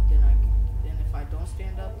stand up, then if I don't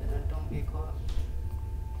stand up, then I don't get caught.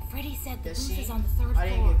 Freddy said the Yeah, booth see? is on the third I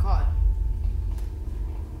didn't floor. get caught.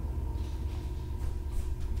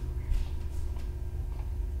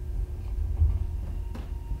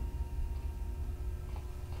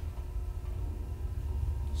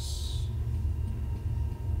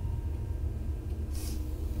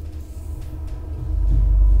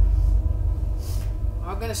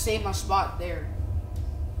 I'm gonna save my spot there.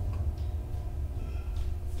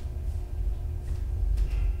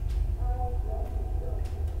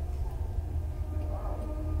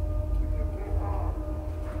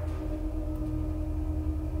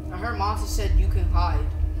 I heard Monty said you can hide.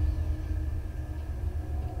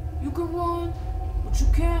 You can run, but you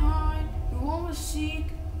can't hide. You always seek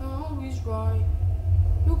and always right.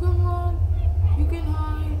 You can run, you can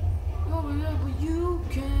hide. You're over there, but you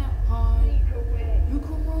can't hide. You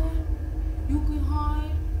can run, you can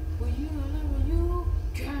hide, but you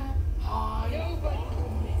can't hide.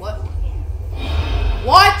 What?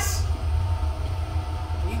 What?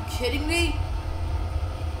 Are you kidding me?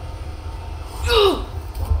 Ugh!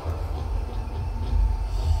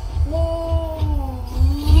 Whoa!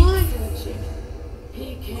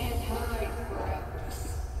 He can't hide forever.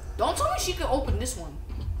 Don't tell me she can open this one.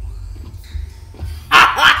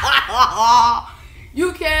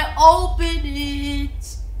 You can't open it.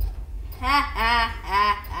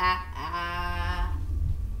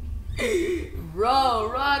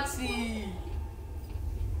 Bro, Roxy.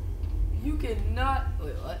 You cannot.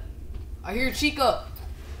 Wait, what? I hear Chica.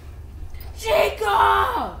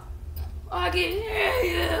 Chica! I can hear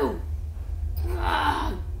you.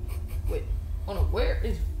 Ah. Wait, hold on. Where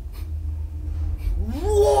is?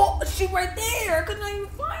 Whoa! She right there. I could not even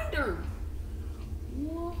find her.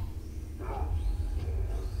 What?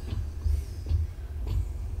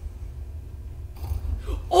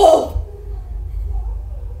 Oh!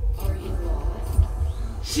 Are you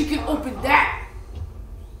lost? She can open that.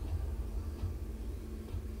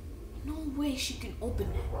 No way she can open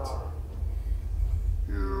that.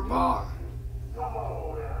 You're mine.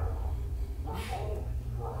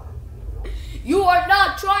 You are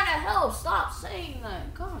not trying to help. Stop saying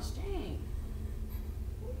that. Gosh dang.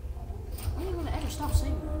 When are you gonna ever stop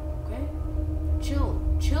saying that? Okay?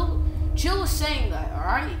 Chill with saying that,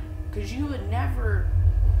 alright? Cause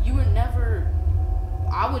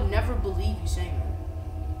I would never believe you saying that.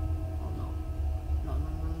 Oh no. No.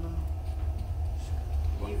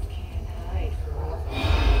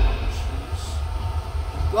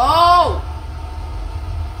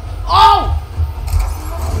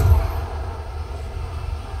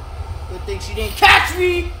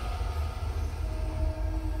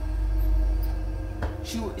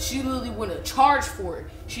 She literally wouldn't charge for it.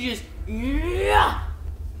 She just yeah.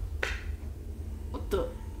 What the?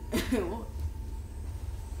 What?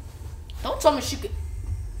 Don't tell me she could.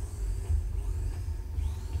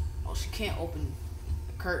 Oh, she can't open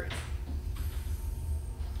the curtain.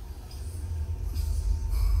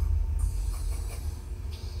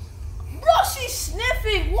 Bro, she's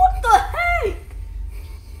sniffing. What the heck?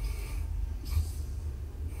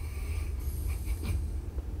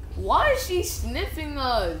 Why is she sniffing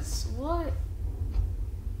us? What?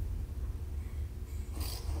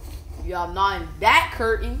 Yeah, I'm not in that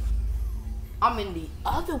curtain. I'm in the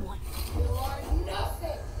other one. You are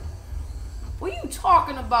nothing. What are you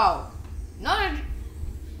talking about? None of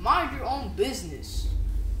mind your own business.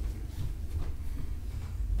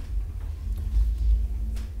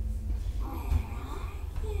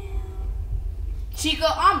 Chica,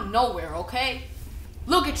 I'm nowhere, okay?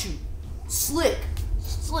 Look at you. Slick.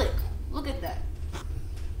 Slick. Look at that.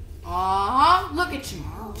 Uh-huh. Look at you.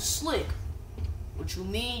 Slick. What you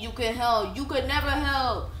mean you can help? You could never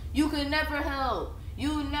help. You could never help.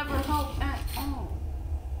 You never help at all.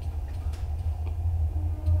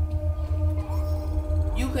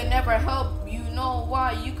 You can never help. You know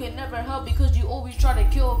why? You can never help because you always try to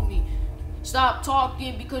kill me. Stop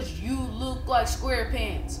talking because you look like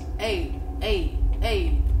SquarePants. Hey, hey,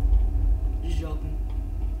 hey. Just joking.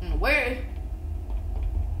 Where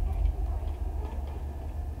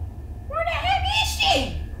the heck is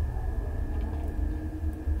she?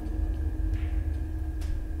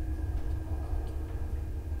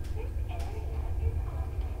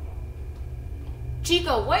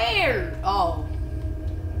 Chica, where? Oh.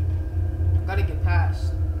 Gotta get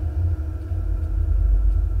past.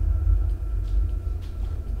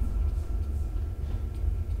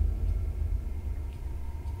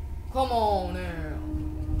 Come on now.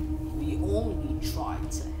 We only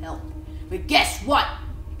tried to help. But guess what?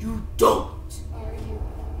 You don't. Are you?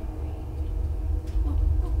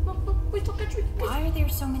 Wait, don't catch me. Why are there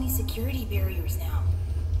so many security barriers now?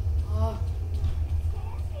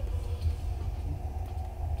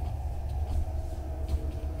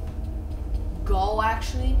 Go,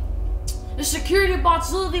 actually. The security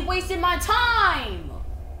bot's literally wasting my time.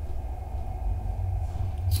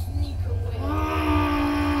 Sneak away.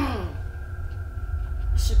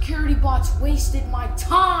 The security bot's wasted my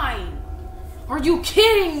time. Are you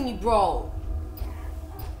kidding me, bro?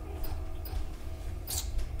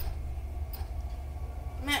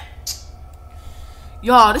 Man.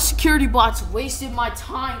 Y'all, this security bot's wasted my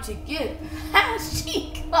time to get past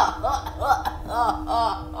Chica. Are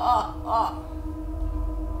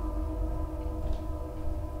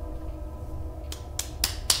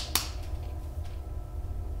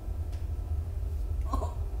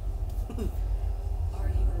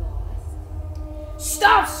you lost?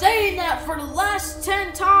 Stop saying that for the last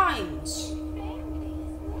 10 times.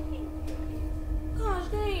 Gosh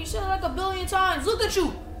dang, you said it like a billion times. Look at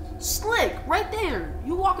you. Slick, right there.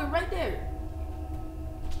 You walking right there.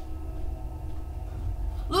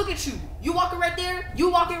 Look at you. You walking right there. You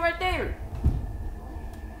walking right there.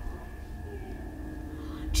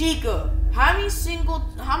 Chica, how many single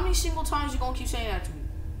times you gonna keep saying that to me?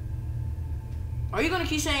 Are you gonna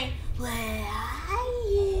keep saying, where are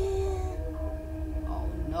you? Oh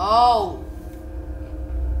no.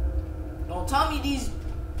 Don't tell me these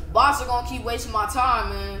bots are gonna keep wasting my time,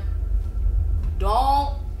 man.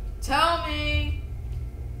 Don't tell me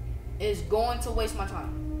it's going to waste my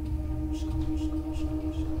time.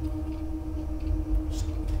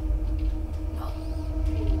 No.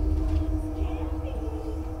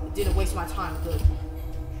 It didn't waste my time, good.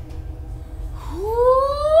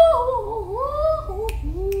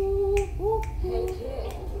 Hey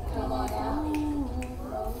kid, come on out.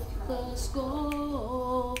 Let's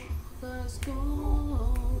go. Let's go.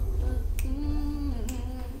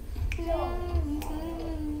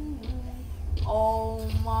 Oh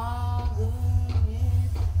my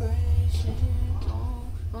goodness, precious. Oh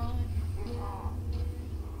my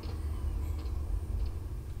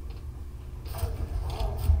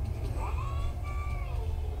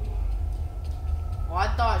Well, I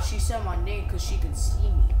thought she said my name because she could see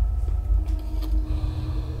me.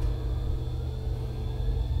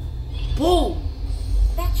 Boom!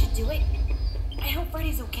 That should do it. I hope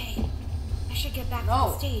Freddy's okay. I should get back to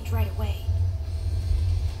the stage right away.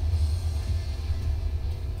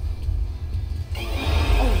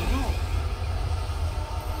 Oh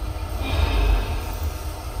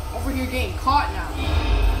no. Over here getting caught now.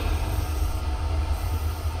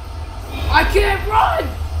 I can't run!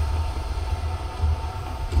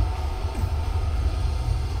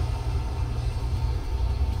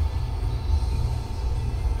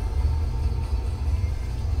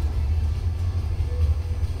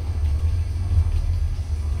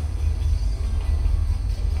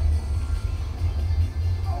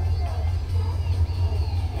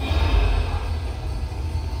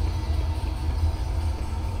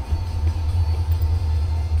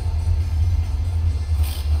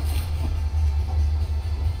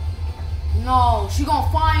 she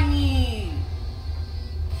gonna find me.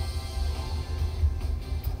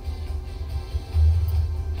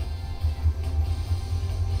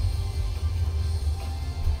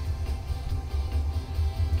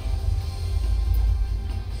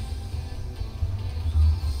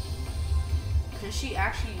 Can she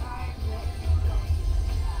actually?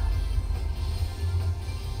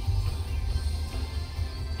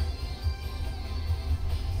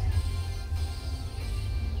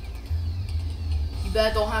 You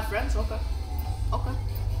better don't have friends? Okay. Okay.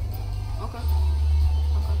 Okay.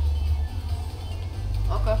 Okay.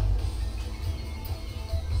 Okay.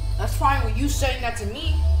 That's fine with you saying that to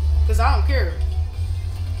me, because I don't care.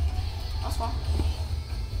 That's fine.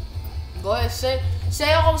 Go ahead, say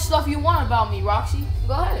all the stuff you want about me, Roxy.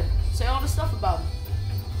 Go ahead. Say all the stuff about me.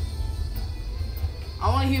 I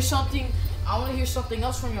wanna hear something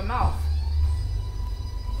else from your mouth.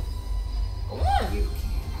 Come on. You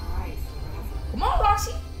can't hide forever. Come on,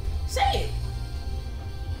 Roxy. Say it.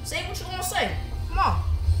 Say what you gonna say. Come on.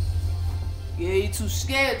 Yeah, you too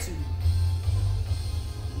scared to.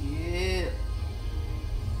 Yeah.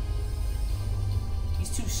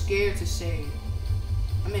 He's too scared to say it.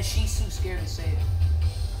 I mean, she's too scared to say it.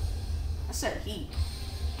 I said he.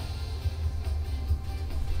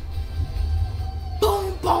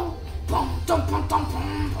 Boom, boom, boom, dum, boom, dum,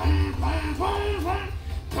 boom, boom, boom, boom, boom.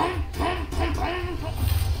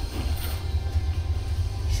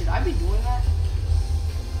 Should I be doing that?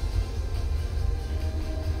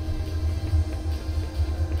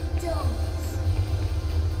 Don't.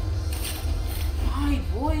 Hi,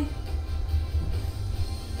 boy.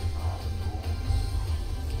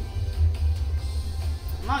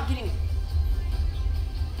 I'm not getting it.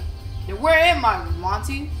 Yeah, where am I,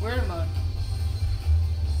 Monty? Where am I?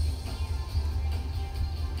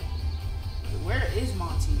 Where is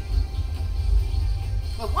Monty?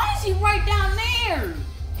 But why is he right down there?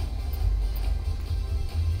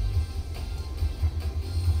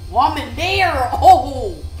 Well, I'm in there.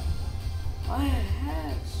 Oh! What the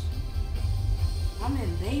heck? I'm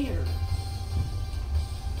in there.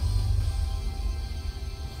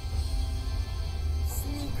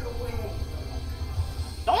 Sneak away.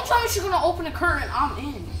 Don't tell me she's gonna open the curtain. I'm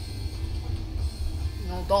in.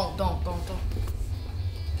 No, don't.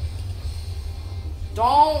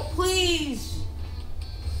 Don't, please.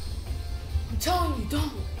 I'm telling you,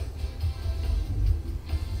 don't.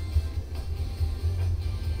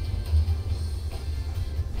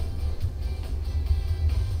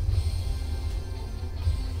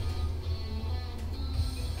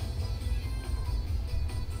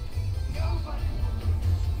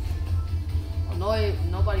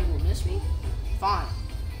 Nobody will miss me? Fine.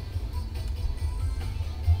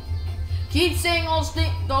 Keep saying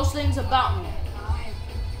those things about me.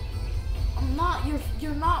 I'm not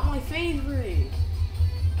you're not my favorite.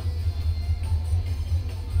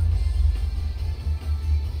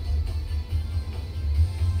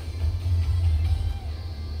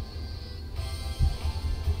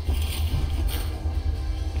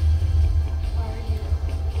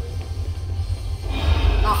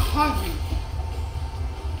 Not hungry.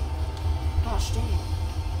 Gosh dang.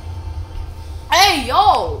 Hey,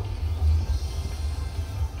 yo!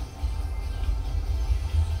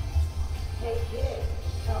 Hey kid,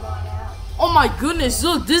 come on out. Oh my goodness,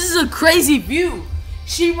 look, this is a crazy view.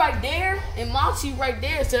 She right there and Monty right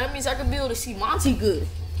there, so that means I can be able to see Monty good.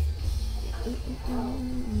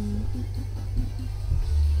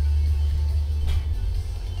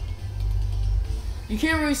 You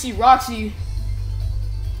can't really see Roxy,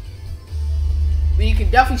 but you can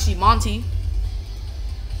definitely see Monty.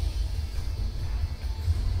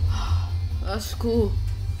 That's cool.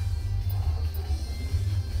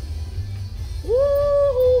 Are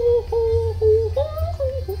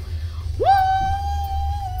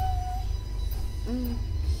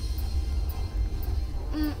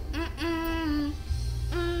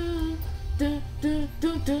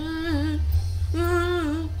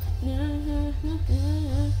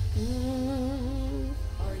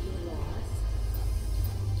you lost?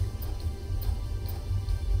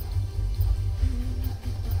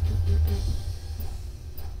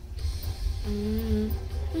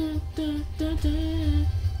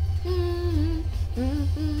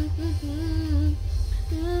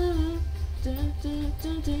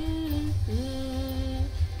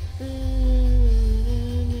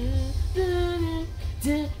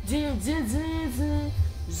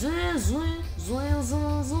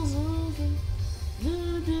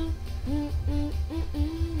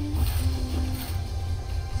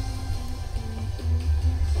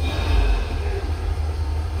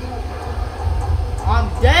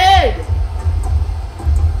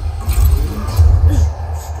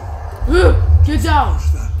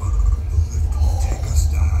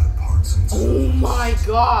 my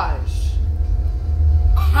gosh.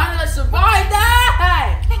 How did I survive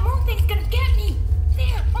that? That moon thing's gonna get me.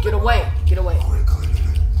 There. on Get the away. wall. Get away. Quickly,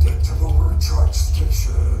 get to the recharge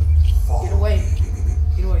station. Follow Get away. me.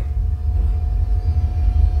 Get away.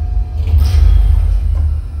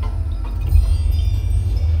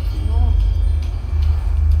 No.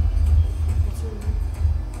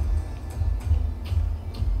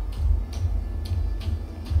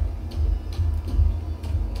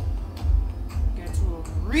 Get to a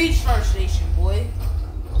recharge station, boy.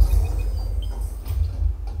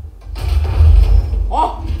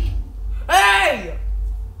 Oh! Hey!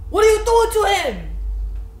 What are you doing to him?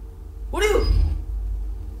 What are you?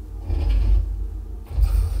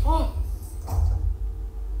 Oh!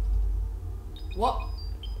 What?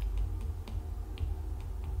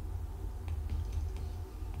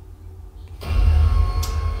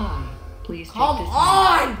 Hi, please take Come this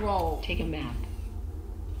on, map. bro! Take a map.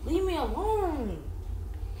 Leave me alone.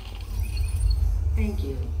 Thank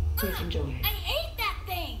you. Please enjoy. I hate that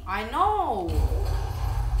thing. I know.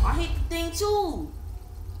 I hate the thing too.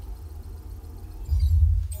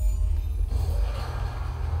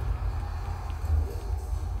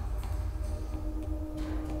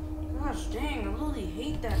 Gosh dang, I really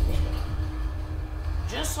hate that thing.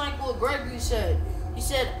 Just like what Gregory said. He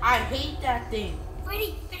said, I hate that thing.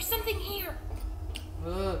 Freddy, there's something here.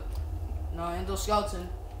 No, endoskeleton.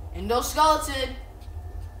 Endoskeleton.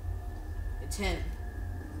 It's him.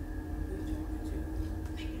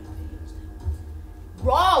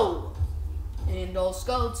 Bro!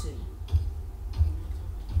 Endoskeleton.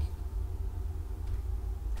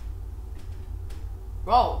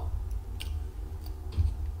 Bro.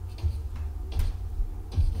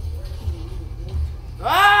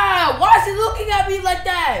 Ah! Why is he looking at me like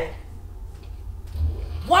that?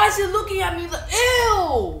 Why is he looking at me like...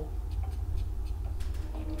 Ew!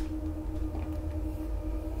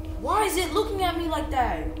 Why is it looking at me like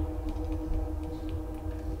that?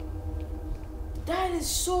 That is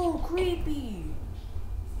so creepy.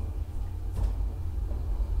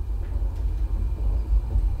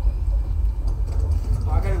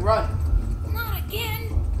 Oh, I gotta run. Not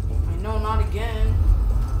again. I know, not again.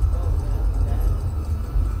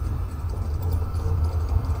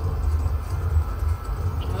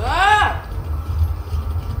 Ah!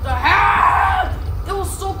 The hell? It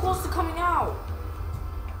was so close to coming out.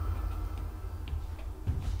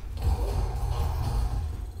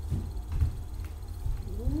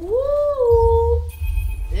 Woo!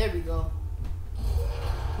 There we go.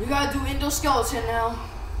 We gotta do endoskeleton now.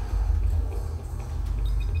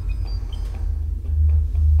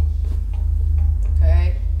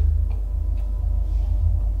 Okay.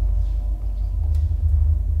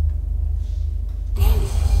 Danny,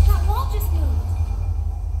 that wall just moved.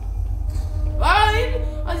 Hide!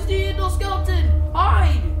 I see endoskeleton!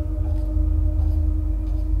 Hide!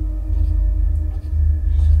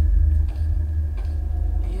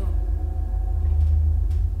 Hey, yo.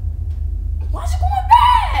 Why is it going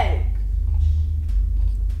back?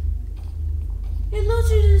 It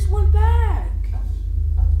literally just went back.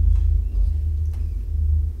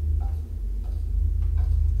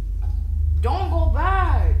 Don't go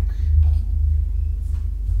back.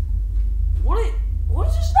 What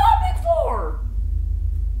is it stopping for?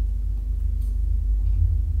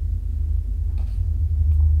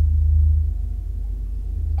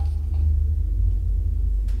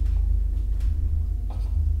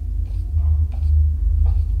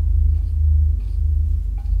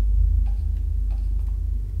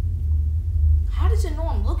 How does it know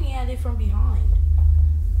I'm looking at it from behind?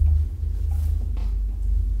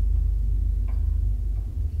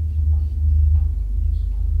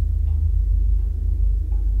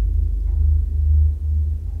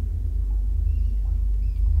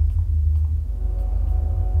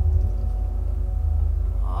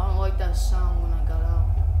 I don't like that sound when I got out.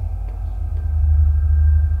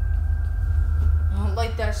 I don't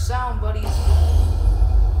like that sound, buddy.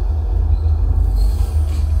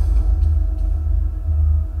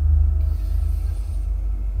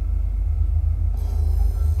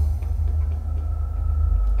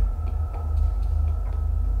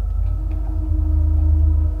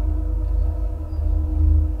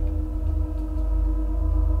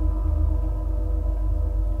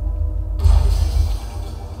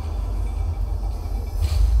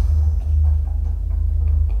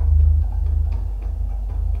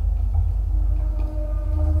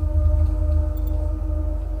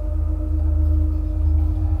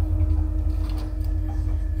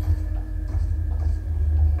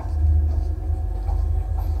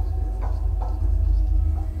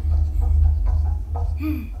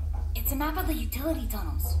 It's a map of the utility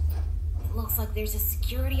tunnels. It looks like there's a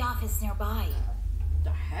security office nearby. The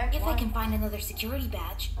heck? If I can find another security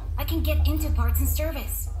badge, I can get into parts and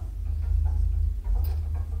service.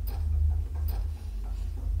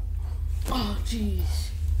 Oh, jeez.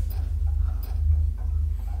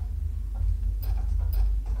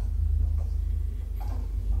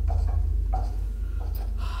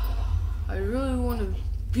 I really want to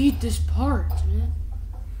beat this part, man.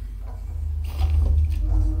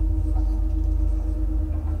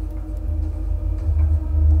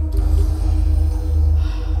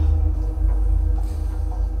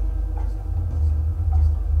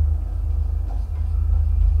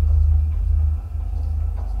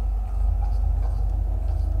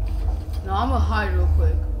 No, I'm gonna hide real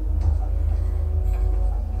quick.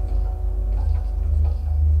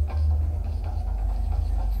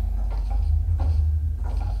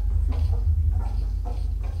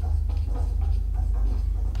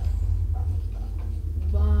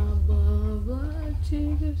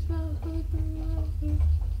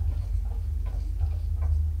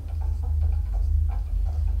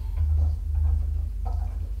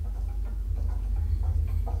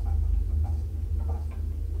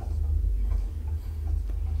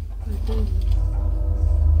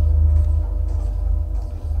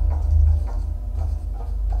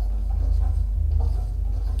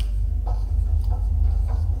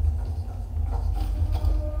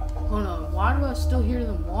 Hold on, why do I still hear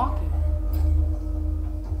them walking?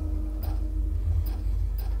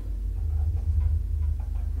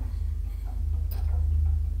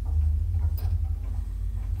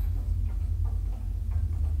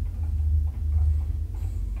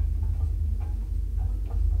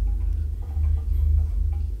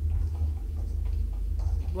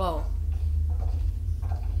 Whoa.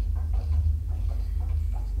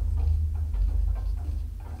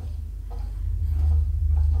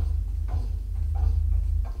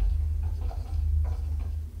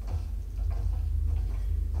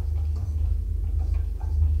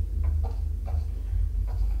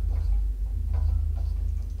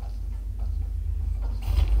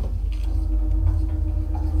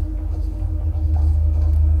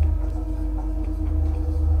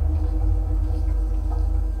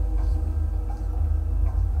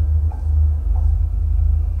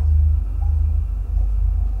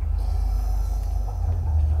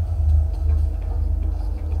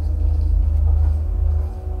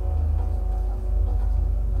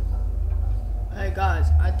 Hey guys,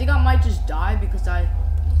 I think I might just die because I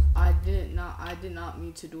did not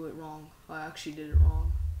mean to do it wrong. I actually did it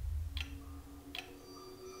wrong.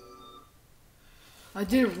 I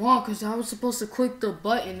did it wrong because I was supposed to click the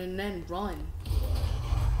button and then run.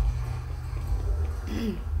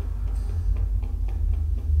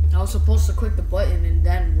 I was supposed to click the button and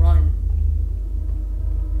then run.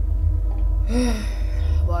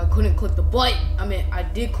 Well, I couldn't click the button. I mean, I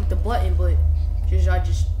did click the button, but I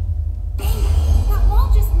just. That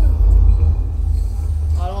wall just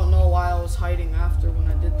moved. I don't know why I was hiding after when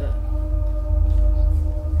I did that.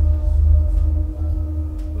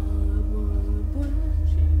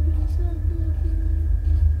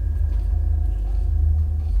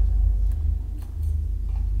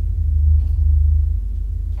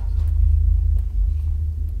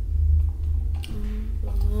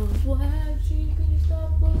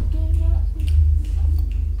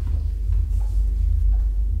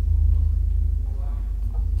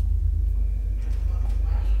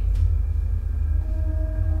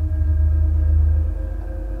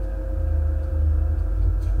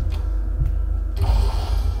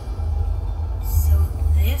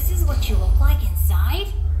 You look like inside?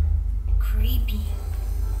 Creepy.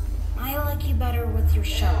 I like you better with your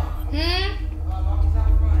shirt on.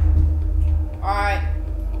 Alright,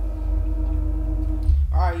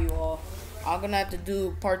 you all. I'm gonna have to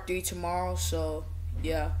do part 3 tomorrow, so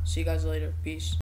yeah. See you guys later. Peace.